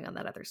what you're doing on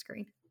that other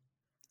screen.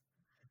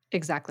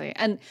 Exactly.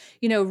 And,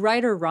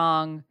 right or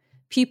wrong,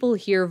 people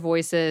hear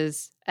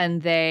voices and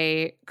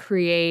they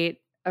create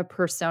a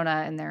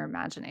persona in their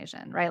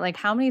imagination, right? Like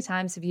how many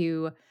times have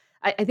you,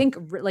 I think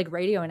like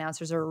radio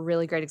announcers are a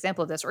really great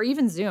example of this, or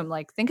even Zoom.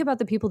 Like think about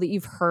the people that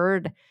you've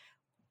heard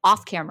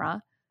off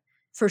camera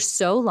for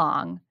so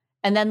long.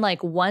 And then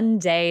like one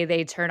day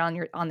they turn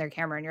on their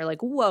camera and you're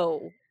like,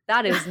 whoa,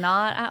 that is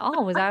not at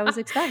all what I was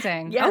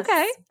expecting. Yes,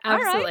 okay.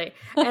 Absolutely.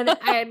 All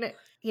right.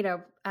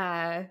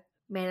 And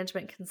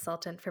management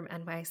consultant from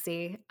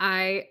NYC.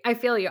 I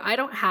feel you. I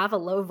don't have a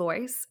low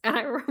voice. And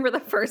I remember the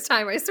first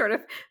time I sort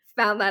of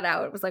found that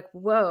out, it was like,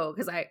 whoa,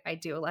 because I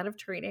do a lot of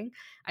training.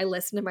 I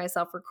listen to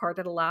myself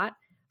recorded a lot.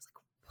 I was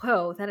like,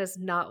 whoa, that is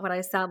not what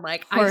I sound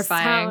like.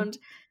 Horrifying. I sound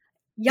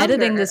younger.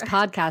 Editing this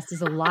podcast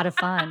is a lot of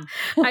fun.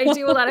 I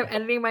do a lot of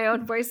editing my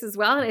own voice as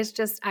well. And it's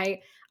just,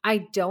 I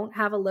don't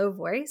have a low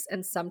voice.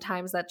 And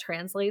sometimes that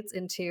translates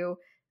into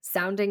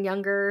sounding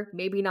younger,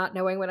 maybe not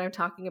knowing what I'm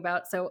talking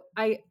about. So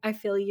I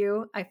feel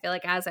you. I feel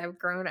like as I've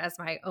grown as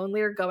my own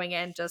leader going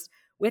in, just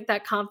with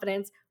that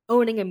confidence,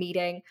 owning a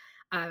meeting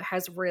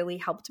has really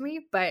helped me.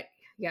 But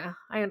yeah,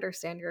 I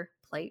understand your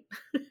plight.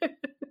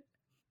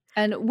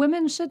 And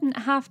women shouldn't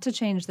have to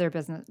change their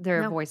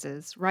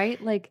voices,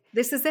 right? Like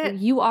this is it.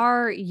 You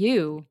are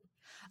you.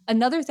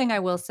 Another thing I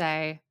will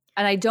say,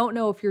 and I don't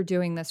know if you're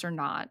doing this or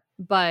not,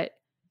 but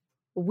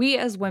we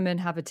as women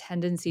have a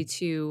tendency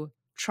to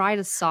try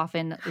to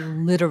soften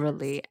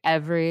literally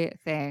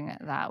everything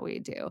that we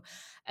do.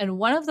 And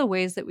one of the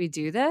ways that we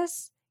do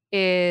this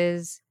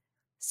is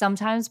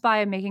sometimes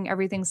by making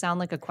everything sound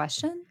like a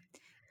question,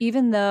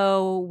 even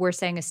though we're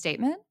saying a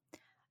statement.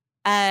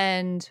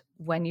 And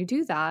when you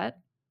do that,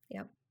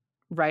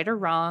 right or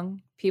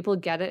wrong, people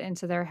get it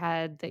into their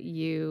head that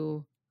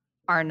you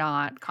are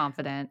not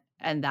confident,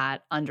 and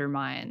that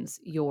undermines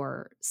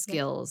your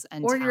skills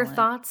and or your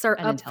thoughts are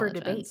up for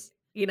debate,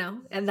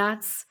 and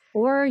that's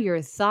or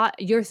your thoughts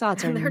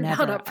are they're never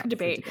not up for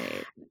debate.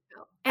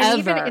 And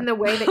Ever. Even in the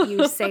way that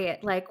you say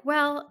it, like,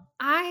 well,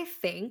 I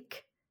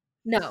think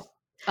no.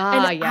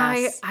 And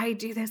yes. I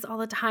do this all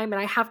the time,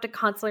 and I have to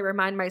constantly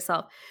remind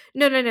myself,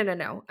 no.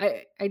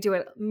 I do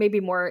it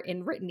maybe more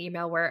in written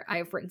email where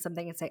I've written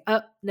something and say,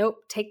 oh, nope,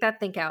 take that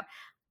think out.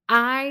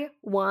 I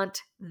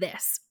want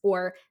this,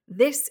 or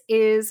this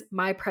is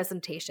my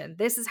presentation.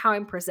 This is how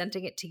I'm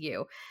presenting it to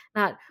you.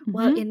 Not,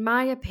 well, in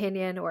my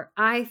opinion, or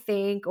I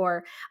think,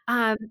 or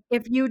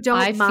if you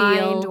don't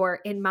mind, or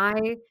in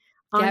my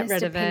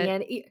honest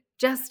opinion,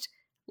 just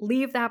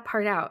leave that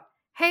part out.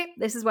 Hey,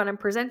 this is what I'm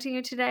presenting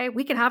you today.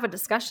 We can have a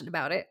discussion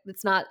about it.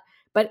 It's not,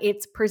 but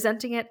it's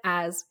presenting it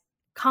as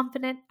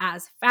confident,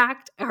 as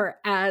fact, or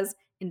as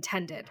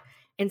intended,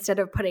 instead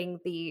of putting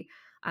the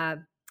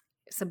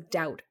some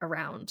doubt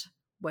around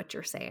what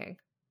you're saying.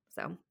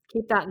 So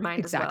keep that in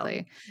mind as well.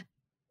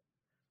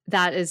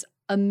 That is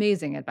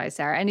amazing advice,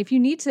 Sarah. And if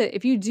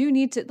you do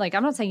need to, like,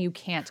 I'm not saying you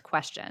can't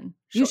question.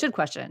 Sure. You should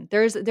question.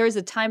 There's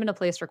a time and a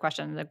place for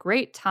question. And a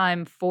great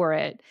time for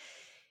it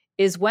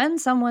is when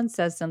someone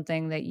says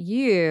something that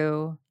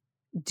you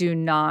do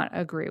not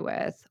agree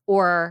with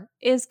or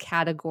is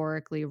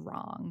categorically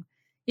wrong.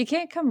 You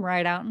can't come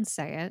right out and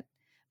say it,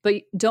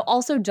 but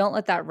don't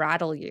let that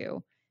rattle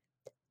you.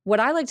 What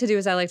I like to do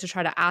is I like to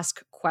try to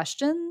ask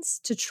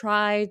questions to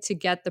try to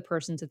get the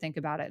person to think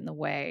about it in the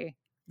way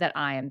that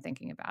I am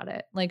thinking about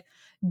it. Like,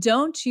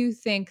 don't you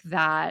think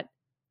that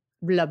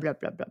blah, blah,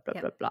 blah, blah,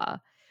 blah, blah, blah.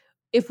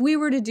 If we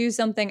were to do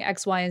something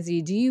X, Y, and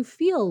Z, do you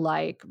feel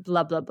like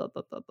blah, blah, blah,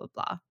 blah, blah, blah,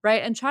 blah,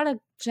 right? And try to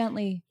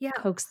gently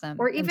coax them.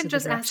 Or even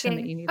just asking,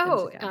 that you need them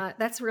to go.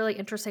 That's a really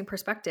interesting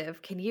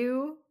perspective. Can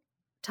you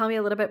tell me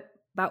a little bit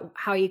about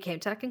how you came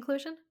to that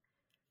conclusion?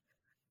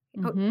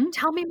 Mm-hmm.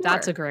 Tell me more.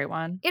 That's a great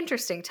one.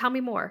 Interesting. Tell me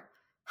more.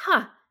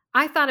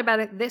 I thought about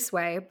it this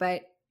way,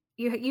 but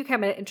you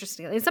came at it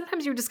interestingly. And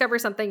sometimes you discover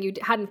something you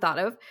hadn't thought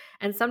of,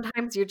 and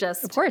sometimes you're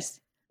just, of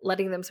course,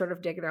 letting them sort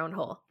of dig their own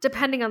hole,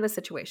 depending on the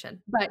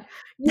situation. But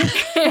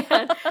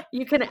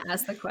you can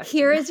ask the question.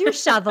 Here is your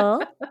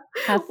shovel.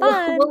 Have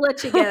fun. We'll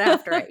let you get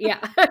after it.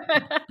 Yeah.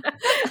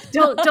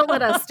 Don't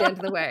let us stand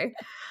in the way.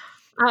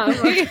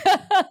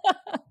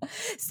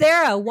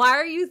 Sarah, why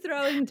are you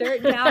throwing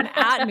dirt down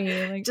at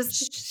me? Like,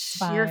 just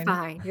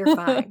fine. You're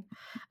fine.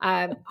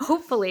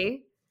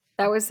 Hopefully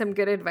that was some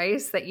good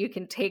advice that you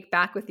can take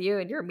back with you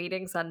in your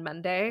meetings on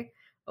Monday,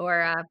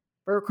 or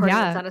we're recording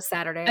this on a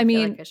Saturday. I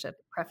feel like I should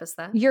preface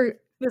that.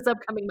 This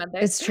upcoming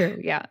Monday. It's true.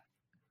 Yeah.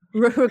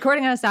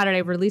 Recording on a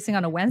Saturday, releasing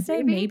on a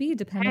Wednesday, maybe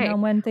depending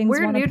on when things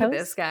want to post. We're new to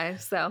this,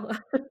 guys. So,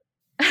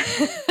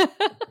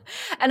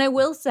 and I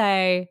will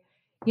say,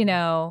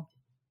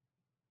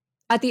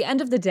 at the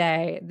end of the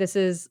day, this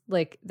is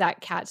like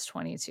that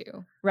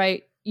catch-22,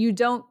 right? You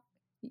don't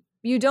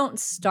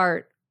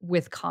start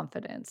with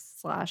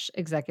confidence /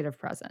 executive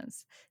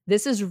presence.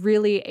 This is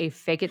really a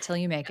fake it till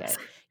you make it.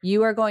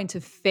 You are going to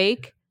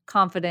fake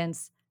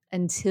confidence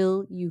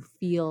until you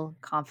feel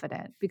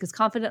confident, because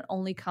confident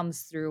only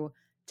comes through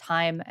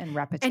time and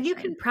repetition. And you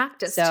can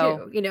practice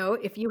too.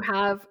 If you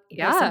have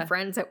some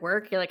friends at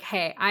work, you're like,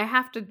 hey, I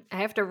have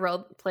to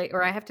role play,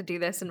 or I have to do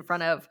this in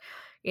front of,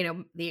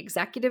 the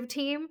executive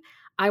team.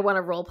 I want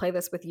to role play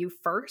this with you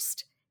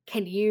first.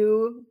 Can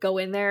you go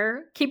in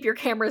there, keep your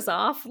cameras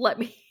off? Let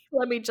me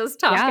just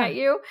talk at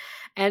you.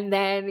 And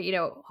then,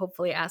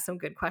 hopefully ask some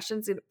good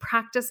questions.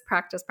 Practice.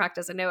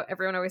 I know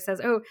everyone always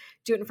says, oh,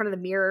 do it in front of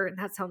the mirror. And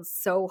that sounds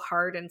so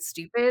hard and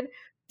stupid.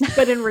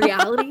 But in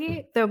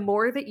reality, the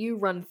more that you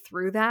run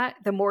through that,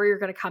 the more you're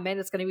going to come in.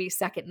 It's going to be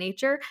second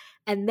nature.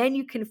 And then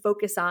you can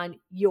focus on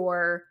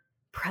your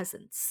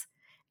presence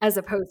as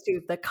opposed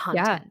to the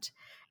content.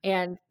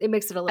 And it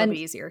makes it a little bit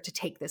easier to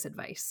take this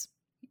advice.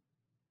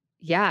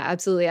 Yeah,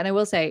 absolutely. And I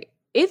will say,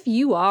 if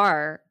you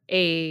are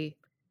a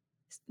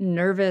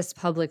nervous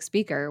public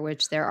speaker,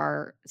 which there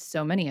are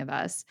so many of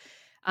us,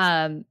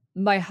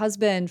 my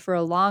husband, for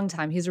a long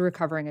time, he's a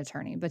recovering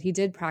attorney, but he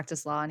did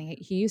practice law, and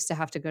he used to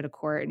have to go to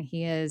court, and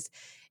he is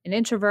an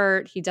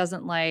introvert. He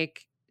doesn't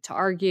like to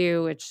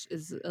argue, which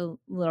is a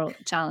little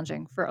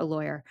challenging for a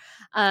lawyer.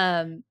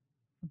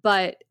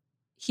 But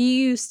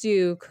he used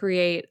to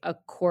create a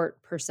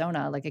court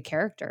persona, like a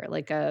character,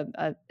 like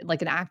an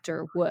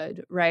actor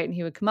would, right? And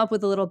he would come up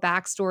with a little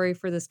backstory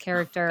for this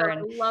character, and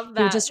I love that.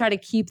 He would just try to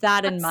keep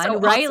that in mind, so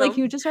right? awesome. Like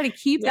he would just try to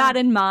keep that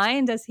in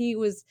mind as he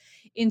was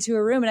into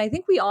a room. And I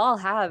think we all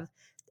have,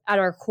 at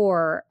our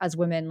core as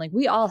women, like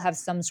we all have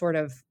some sort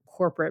of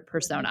corporate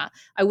persona.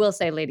 I will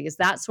say, ladies,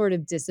 that sort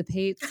of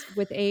dissipates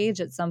with age.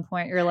 At some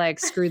point, you're like,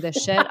 screw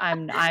this shit.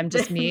 I'm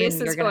just me, and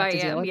you're gonna have to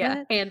deal with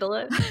it. Handle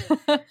it.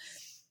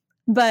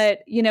 But,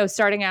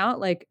 starting out,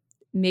 like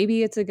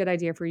maybe it's a good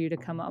idea for you to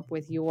come up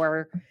with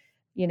your,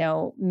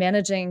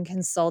 managing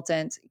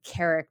consultant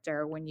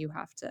character when you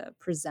have to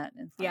present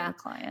in front of the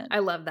client. I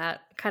love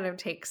that. Kind of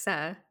takes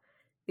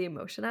the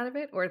emotion out of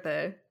it, or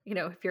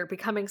if you're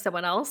becoming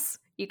someone else,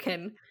 you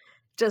can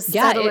just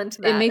settle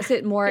into that. It makes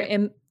it more,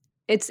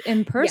 it's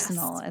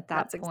impersonal at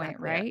that point,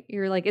 exactly right?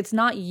 You're like, it's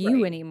not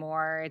you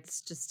anymore.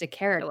 It's just a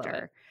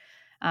character.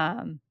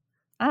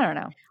 I don't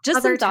know. Just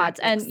other some thoughts.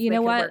 And you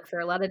know what? Work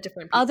for a lot of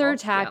different people. Other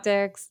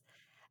tactics.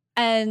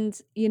 And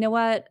you know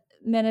what?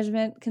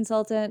 Management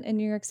consultant in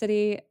New York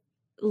City,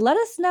 let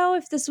us know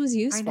if this was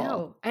useful. I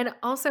know. And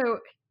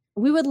also,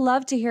 we would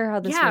love to hear how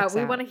this works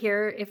we out. want to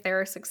hear if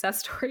there are success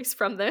stories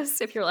from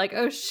this. If you're like,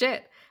 oh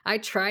shit, I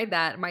tried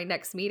that at my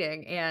next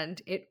meeting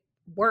and it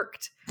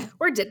worked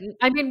or didn't.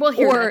 I mean, we'll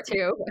hear that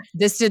too.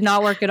 This did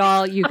not work at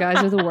all. You guys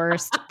are the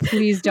worst.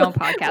 Please don't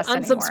podcast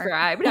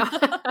unsubscribe. No.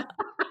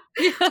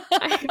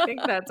 I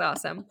think that's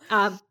awesome.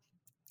 But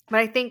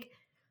I think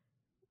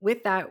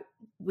with that,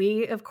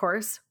 we of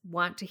course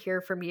want to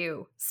hear from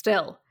you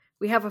still.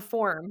 We have a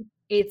form.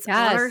 It's on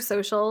our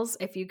socials.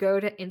 If you go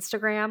to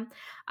Instagram,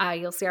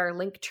 you'll see our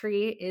link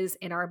tree is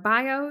in our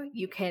bio.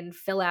 You can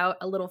fill out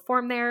a little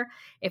form there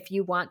if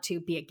you want to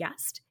be a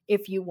guest,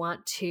 if you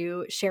want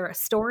to share a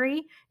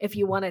story, if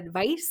you want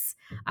advice.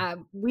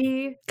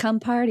 Come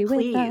party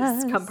with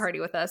us. Come party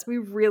with us. We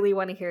really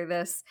want to hear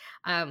this.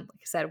 Like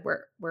I said,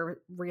 we're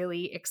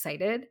really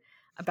excited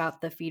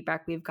about the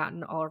feedback we've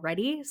gotten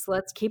already. So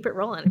let's keep it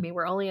rolling. I mean,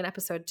 we're only in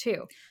episode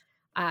 2.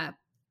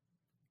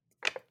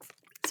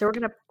 So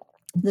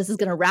this is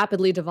going to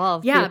rapidly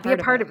devolve. Yeah, be a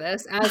part of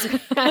this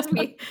as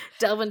we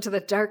delve into the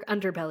dark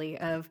underbelly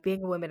of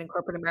being a woman in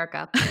corporate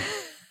America.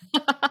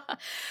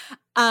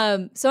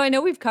 So I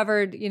know we've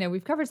covered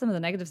some of the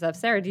negative stuff.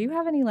 Sarah, do you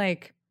have any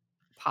like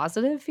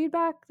positive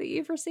feedback that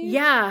you've received?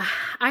 Yeah,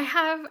 I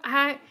have.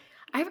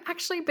 I've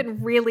actually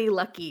been really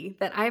lucky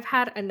that I've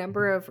had a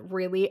number of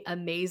really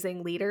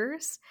amazing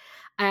leaders.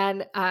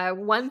 And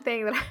one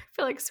thing that I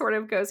feel like sort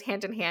of goes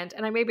hand in hand,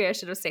 and maybe I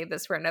should have saved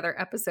this for another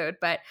episode,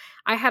 but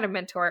I had a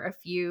mentor a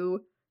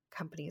few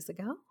companies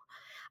ago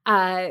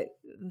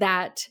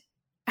that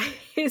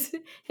his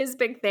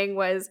big thing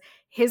was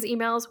his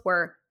emails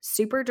were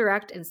super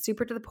direct and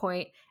super to the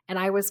point, and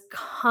I was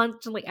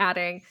constantly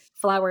adding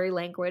flowery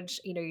language.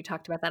 You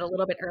talked about that a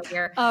little bit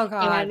earlier. Oh,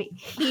 God. And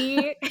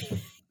he...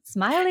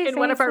 Smiley in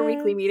one of our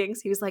weekly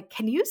meetings, he was like,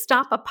 can you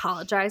stop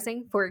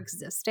apologizing for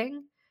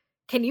existing?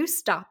 Can you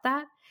stop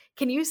that?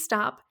 Can you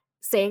stop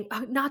saying,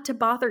 oh, not to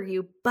bother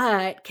you,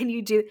 but can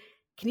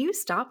you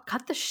stop?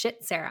 Cut the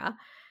shit, Sarah.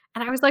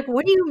 And I was like,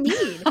 what do you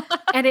mean?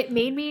 And it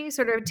made me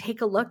sort of take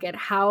a look at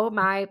how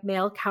my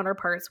male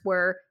counterparts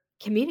were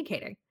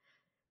communicating.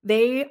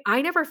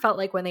 I never felt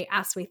like when they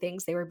asked me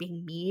things, they were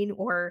being mean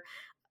or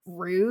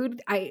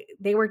rude.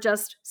 They were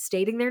just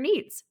stating their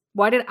needs.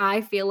 Why did I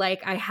feel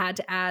like I had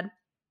to add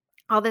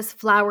all this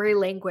flowery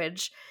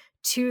language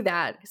to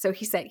that? So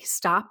he said,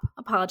 stop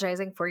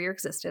apologizing for your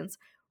existence,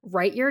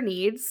 write your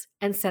needs,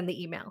 and send the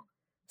email.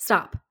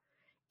 Stop.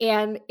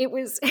 And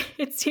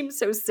it seemed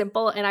so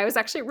simple. And I was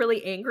actually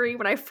really angry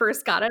when I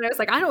first got it. I was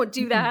like, I don't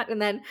do that.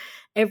 And then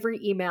every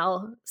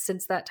email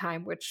since that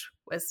time, which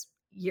was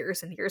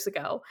years and years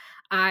ago,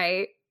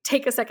 I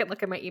take a second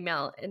look at my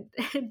email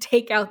and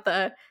take out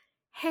the,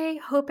 hey,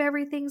 hope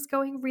everything's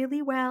going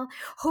really well.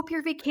 Hope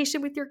your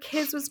vacation with your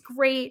kids was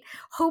great.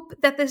 Hope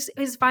that this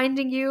is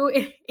finding you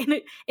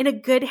in a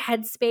good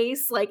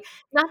headspace. Like,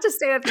 not to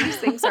say that these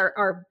things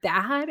are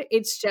bad.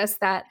 It's just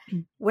that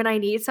when I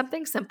need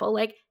something simple,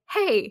 like,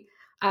 hey,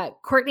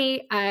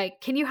 Courtney,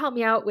 can you help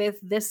me out with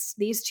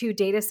these 2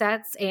 data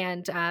sets?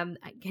 And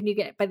can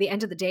you by the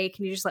end of the day,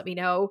 can you just let me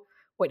know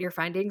what your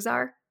findings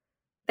are?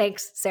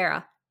 Thanks,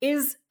 Sarah.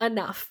 Is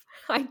enough.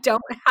 I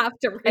don't have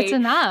to write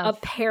a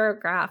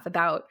paragraph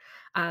about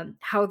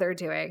how they're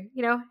doing.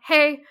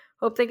 Hey,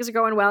 hope things are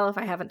going well if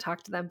I haven't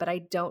talked to them, but I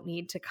don't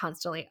need to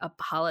constantly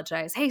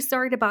apologize. Hey,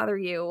 sorry to bother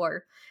you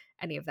or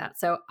any of that.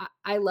 So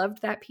I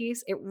loved that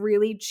piece. It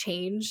really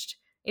changed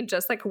in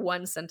just like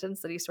one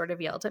sentence that he sort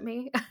of yelled at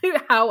me,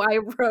 how I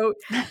wrote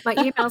my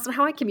emails and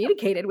how I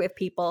communicated with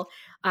people,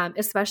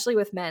 especially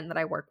with men that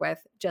I work with,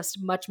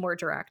 just much more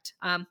direct.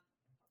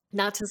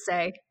 Not to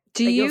say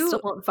you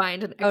still won't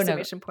find an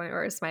exclamation point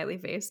or a smiley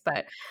face,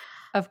 but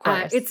of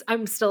course,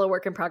 I'm still a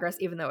work in progress,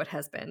 even though it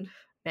has been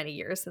many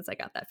years since I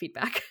got that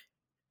feedback.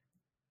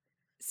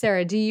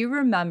 Sarah, do you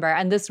remember,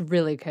 and this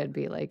really could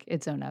be like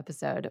its own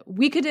episode,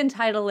 we could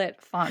entitle it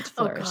Font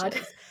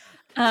Flourishes.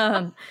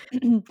 Oh,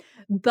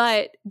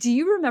 but do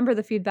you remember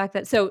the feedback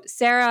so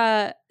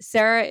Sarah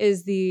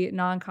is the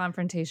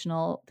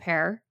non-confrontational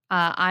pair.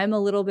 I'm a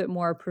little bit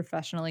more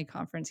professionally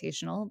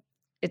confrontational.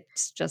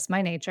 It's just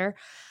my nature.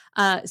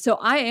 So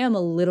I am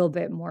a little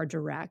bit more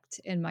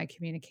direct in my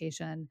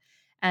communication.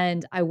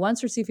 And I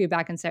once received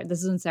feedback, and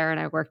this is when Sarah and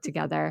I worked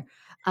together,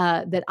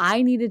 that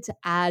I needed to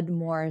add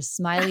more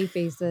smiley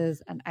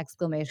faces and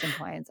exclamation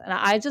points. And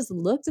I just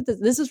looked at this.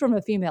 This is from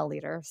a female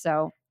leader.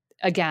 So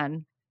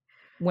again,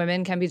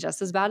 women can be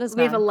just as bad as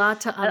men. We have a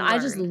lot to unlearn. And I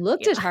just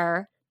looked at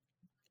her.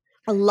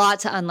 A lot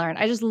to unlearn.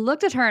 I just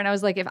looked at her and I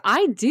was like, if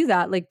I do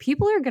that, like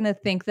people are going to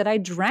think that I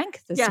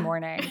drank this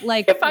morning.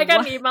 Like if I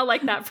got an email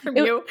like that from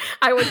you,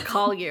 I would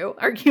call you.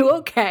 Are you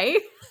okay?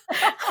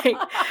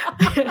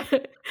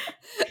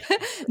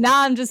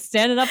 Now I'm just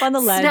standing up on the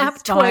ledge.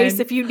 Snap twice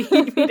if you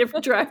need me to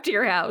drive to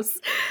your house.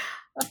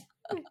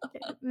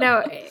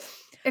 No,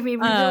 I mean,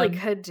 we really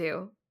could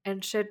do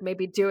and should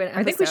maybe do an episode.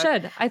 I think we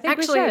should.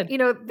 Actually,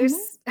 we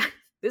should.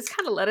 This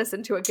kind of led us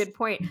into a good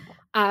point.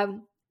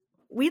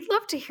 We'd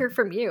love to hear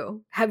from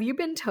you. Have you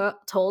been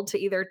told to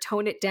either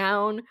tone it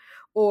down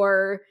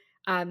or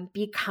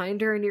be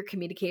kinder in your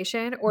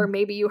communication, or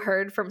maybe you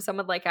heard from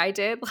someone like I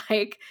did,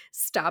 like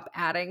stop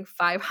adding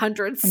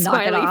 500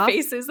 smiley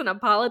faces and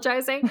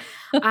apologizing.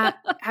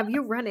 Have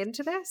you run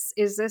into this?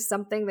 Is this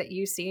something that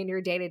you see in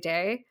your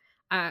day-to-day?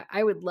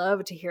 I would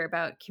love to hear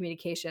about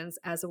communications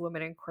as a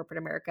woman in corporate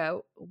America.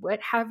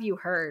 What have you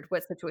heard?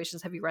 What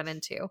situations have you run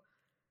into?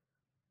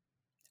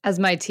 As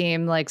my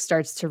team like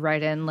starts to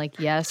write in, like,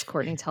 yes,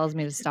 Courtney tells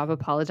me to stop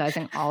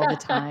apologizing all the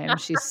time.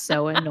 She's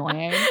so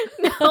annoying.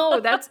 No,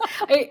 that's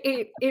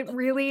it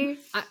really,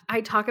 I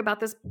talk about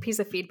this piece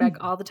of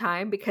feedback all the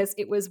time because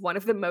it was one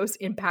of the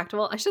most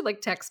impactful. I should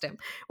like text him.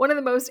 One of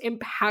the most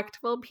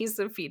impactful pieces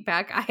of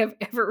feedback I have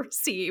ever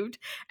received.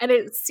 And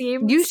it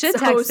seemed you should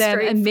so text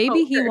him and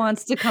maybe he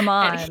wants to come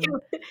on he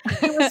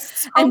was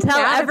so and tell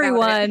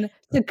everyone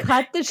to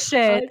cut the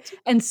shit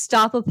and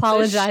stop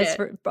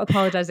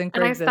apologizing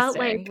for existing. I felt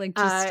like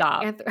just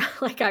stop.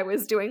 Like I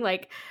was doing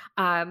like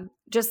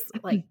just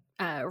like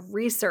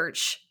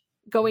research,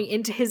 going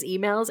into his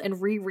emails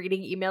and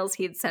rereading emails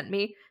he had sent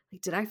me.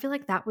 Like, did I feel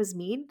like that was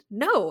mean?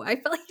 No, I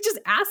felt like he just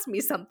asked me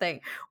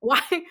something.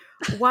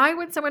 Why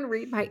would someone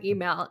read my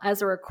email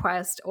as a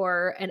request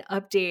or an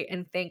update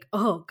and think,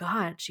 oh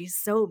God, she's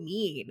so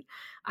mean?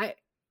 I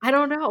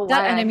don't know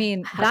why. And I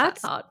mean,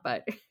 that's thought,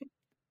 but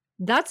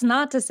that's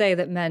not to say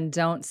that men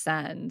don't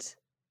send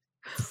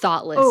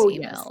thoughtless emails.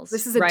 Yes.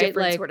 This is a different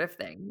like, sort of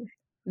thing.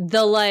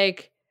 The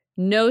like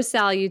no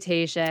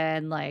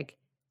salutation, like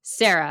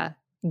Sarah,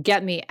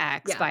 get me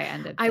X by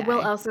end of day. I will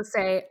also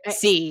say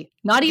C,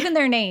 not even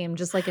their name,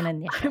 just like an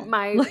initial.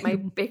 My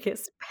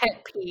biggest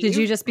pet peeve. Did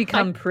you just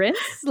become Prince?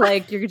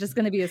 Like you're just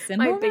going to be a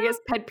symbol? My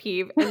biggest pet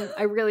peeve, and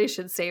I really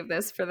should save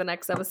this for the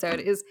next episode,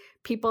 is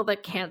people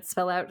that can't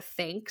spell out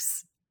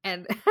thanks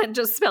and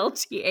just spell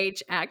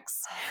THX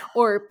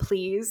or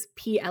please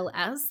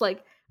PLS.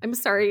 Like, I'm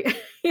sorry,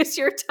 is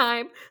your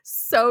time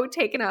so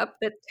taken up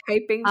that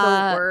typing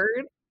the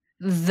word?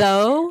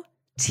 Though,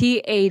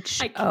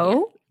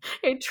 THO?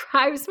 It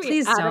drives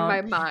me out of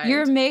my mind.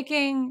 You're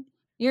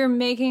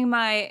making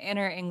my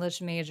inner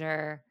English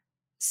major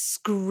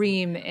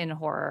scream in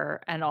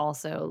horror and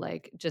also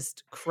like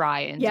just cry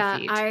in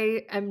defeat.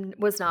 I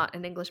was not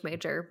an English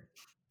major,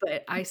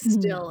 but I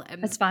still am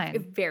that's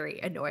fine.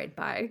 Very annoyed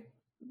by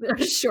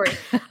short.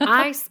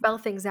 I spell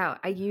things out.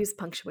 I use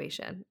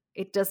punctuation.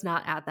 It does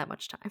not add that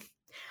much time.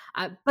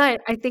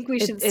 But I think we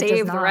should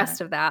save the rest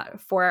of that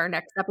for our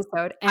next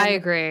episode. And I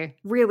agree.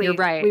 Really, you're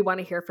right. We want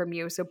to hear from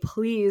you. So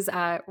please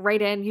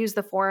write in, use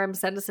the forum,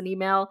 send us an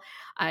email,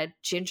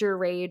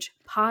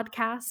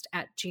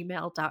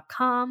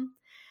 gingerragepodcast@gmail.com.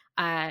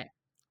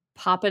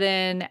 Pop it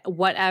in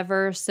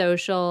whatever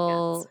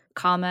social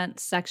comment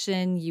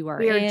section you are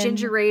in. We are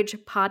Ginger Rage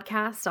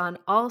Podcast on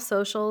all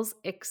socials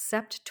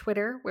except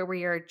Twitter, where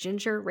we are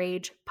Ginger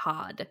Rage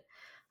Pod.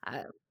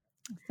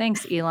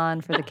 Thanks,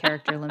 Elon, for the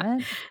character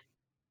limit.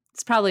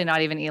 It's probably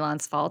not even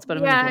Elon's fault, but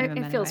I'm going to blame him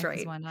anyway. It feels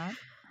right. Why not?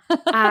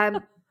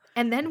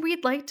 And then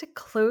we'd like to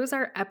close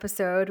our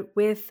episode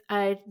with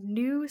a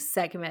new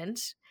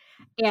segment.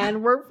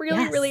 And we're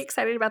really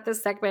excited about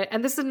this segment.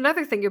 And this is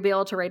another thing you'll be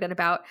able to write in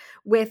about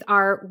with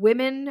our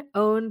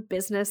Women-Owned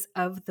Business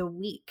of the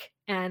Week.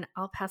 And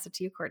I'll pass it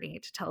to you,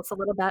 Courtney, to tell us a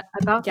little bit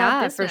about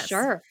that business. Yeah, for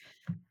sure.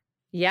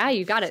 Yeah,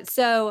 you got it.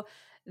 So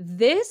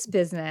this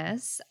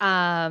business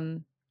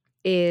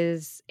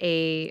is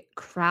a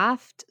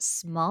craft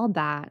small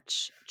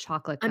batch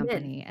chocolate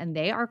company, and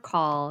they are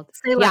called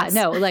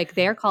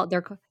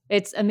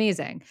it's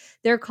amazing.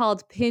 They're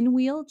called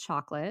Pinwheel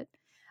Chocolate,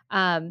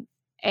 and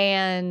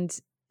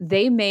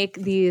they make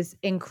these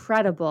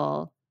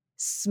incredible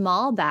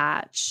small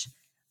batch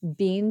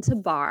bean to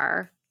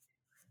bar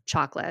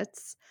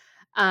chocolates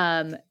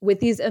with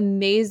these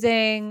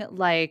amazing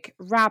like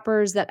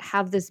wrappers that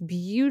have this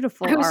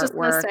beautiful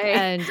artwork.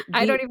 And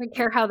I don't even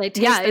care how they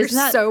taste. They're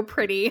so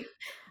pretty.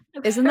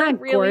 Isn't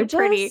that really gorgeous?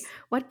 Pretty.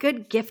 What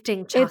good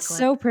gifting chocolate. It's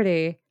so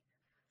pretty.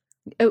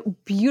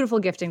 Beautiful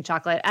gifting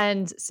chocolate.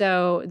 And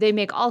so they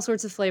make all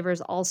sorts of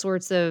flavors, all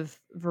sorts of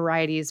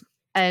varieties.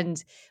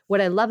 And what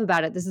I love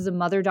about it, this is a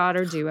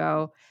mother-daughter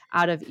duo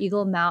out of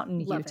Eagle Mountain,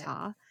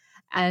 Utah.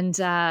 And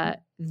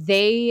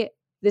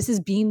this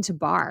is bean to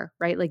bar,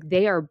 right? Like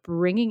they are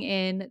bringing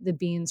in the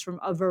beans from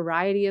a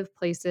variety of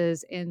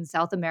places in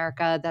South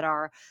America that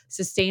are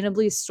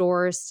sustainably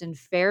sourced and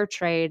fair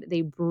trade.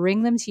 They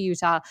bring them to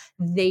Utah.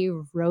 They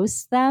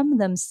roast them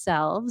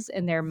themselves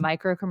in their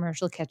micro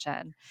commercial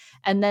kitchen.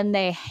 And then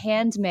they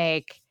hand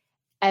make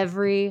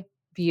every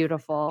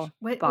beautiful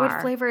bar.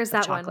 What flavor is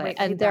that one? Wait,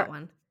 and that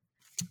one.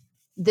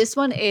 This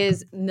one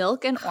is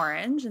milk and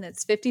orange, and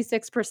it's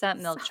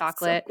 56% milk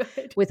chocolate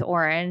with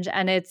orange.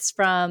 And it's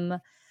from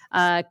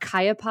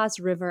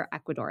Cayapas River,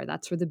 Ecuador.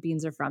 That's where the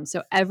beans are from.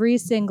 So every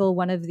single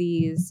one of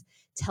these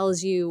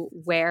tells you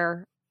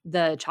where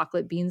the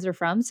chocolate beans are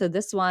from. So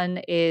this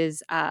one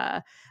is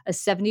a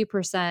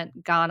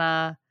 70%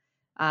 Ghana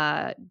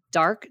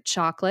dark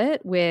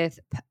chocolate with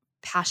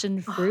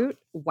passion fruit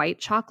white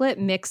chocolate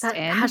mixed in.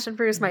 Passion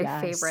fruit is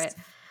my favorite.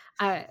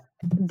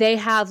 They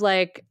have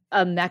like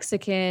a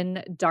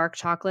Mexican dark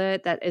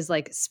chocolate that is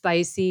like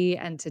spicy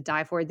and to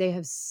die for. They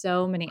have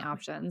so many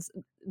options.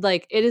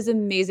 Like, it is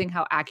amazing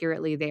how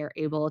accurately they are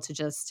able to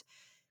just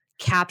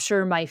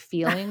capture my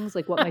feelings,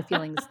 like what my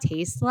feelings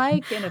taste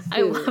like in a food.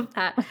 I love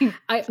that.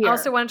 I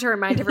also wanted to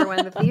remind everyone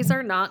that these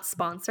are not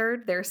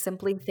sponsored. They're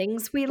simply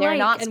things we like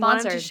and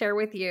wanted to share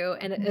with you.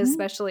 And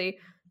especially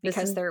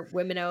because they're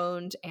women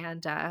owned,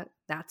 and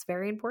that's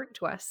very important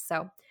to us.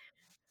 So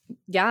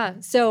yeah.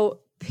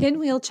 So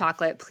Pinwheel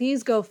Chocolate,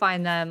 please go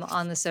find them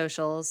on the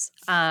socials.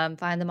 Find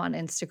them on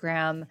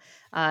Instagram.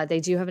 They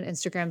do have an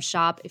Instagram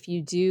shop. If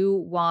you do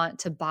want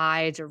to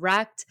buy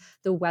direct,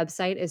 the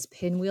website is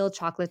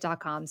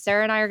pinwheelchocolate.com.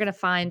 Sarah and I are going to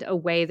find a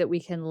way that we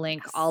can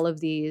link all of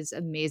these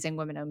amazing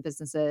women-owned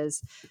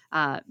businesses,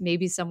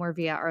 maybe somewhere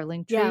via our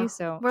link tree. Yeah,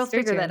 so we'll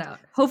figure that out.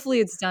 Hopefully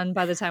it's done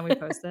by the time we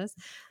post this.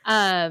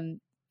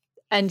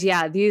 And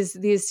yeah,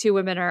 these two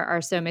women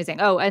are so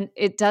amazing. Oh, and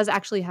it does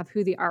actually have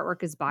who the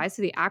artwork is by.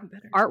 So the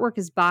artwork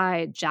is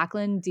by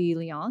Jacqueline De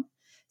Leon.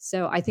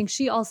 So I think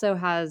she also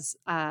has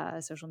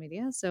social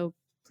media. So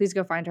please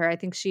go find her. I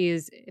think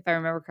she's, if I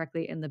remember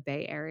correctly, in the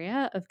Bay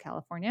Area of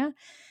California.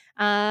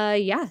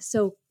 Yeah,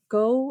 so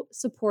go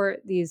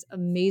support these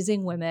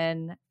amazing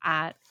women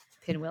at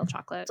Pinwheel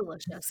Chocolate.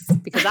 Delicious.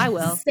 Because I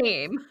will.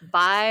 Same.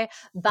 Buy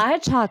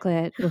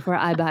chocolate before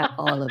I buy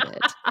all of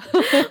it.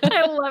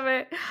 I love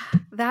it.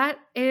 That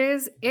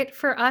is it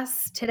for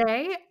us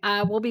today.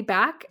 We'll be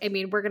back. I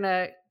mean, we're going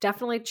to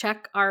definitely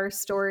check our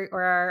story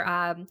or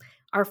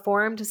our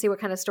forum to see what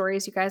kind of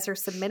stories you guys are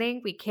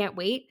submitting. We can't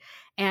wait.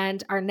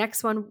 And our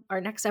next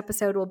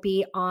episode will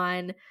be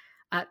on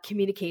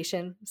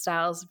communication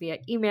styles via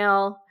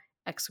email,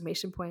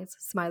 exclamation points,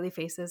 smiley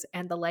faces,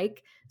 and the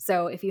like.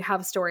 So if you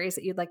have stories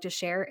that you'd like to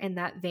share in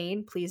that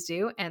vein, please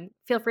do. And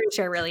feel free to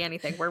share really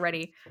anything. We're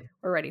ready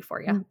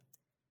for you.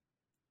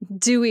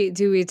 Do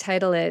we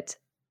title it,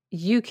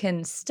 "You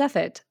Can Stuff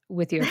It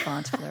with Your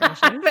Font Flourishes"?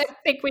 I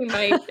think we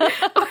might.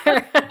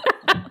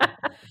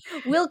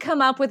 We'll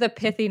come up with a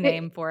pithy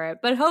name for it.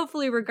 But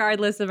hopefully,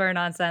 regardless of our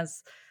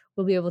nonsense,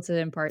 we'll be able to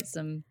impart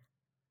some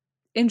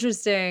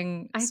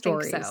interesting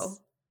stories. I think so.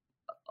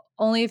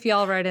 Only if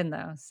y'all write in,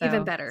 though. So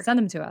even better. Send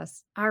them to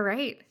us. All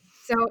right.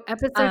 So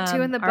episode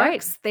 2 in the books.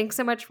 Right. Thanks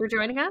so much for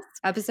joining us.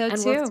 Episode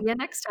 2. We'll see you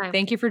next time.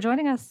 Thank you for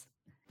joining us.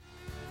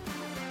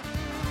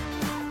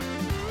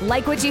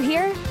 Like what you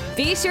hear?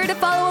 Be sure to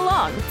follow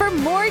along for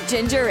more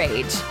Ginger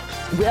Age.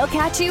 We'll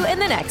catch you in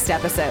the next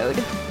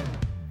episode.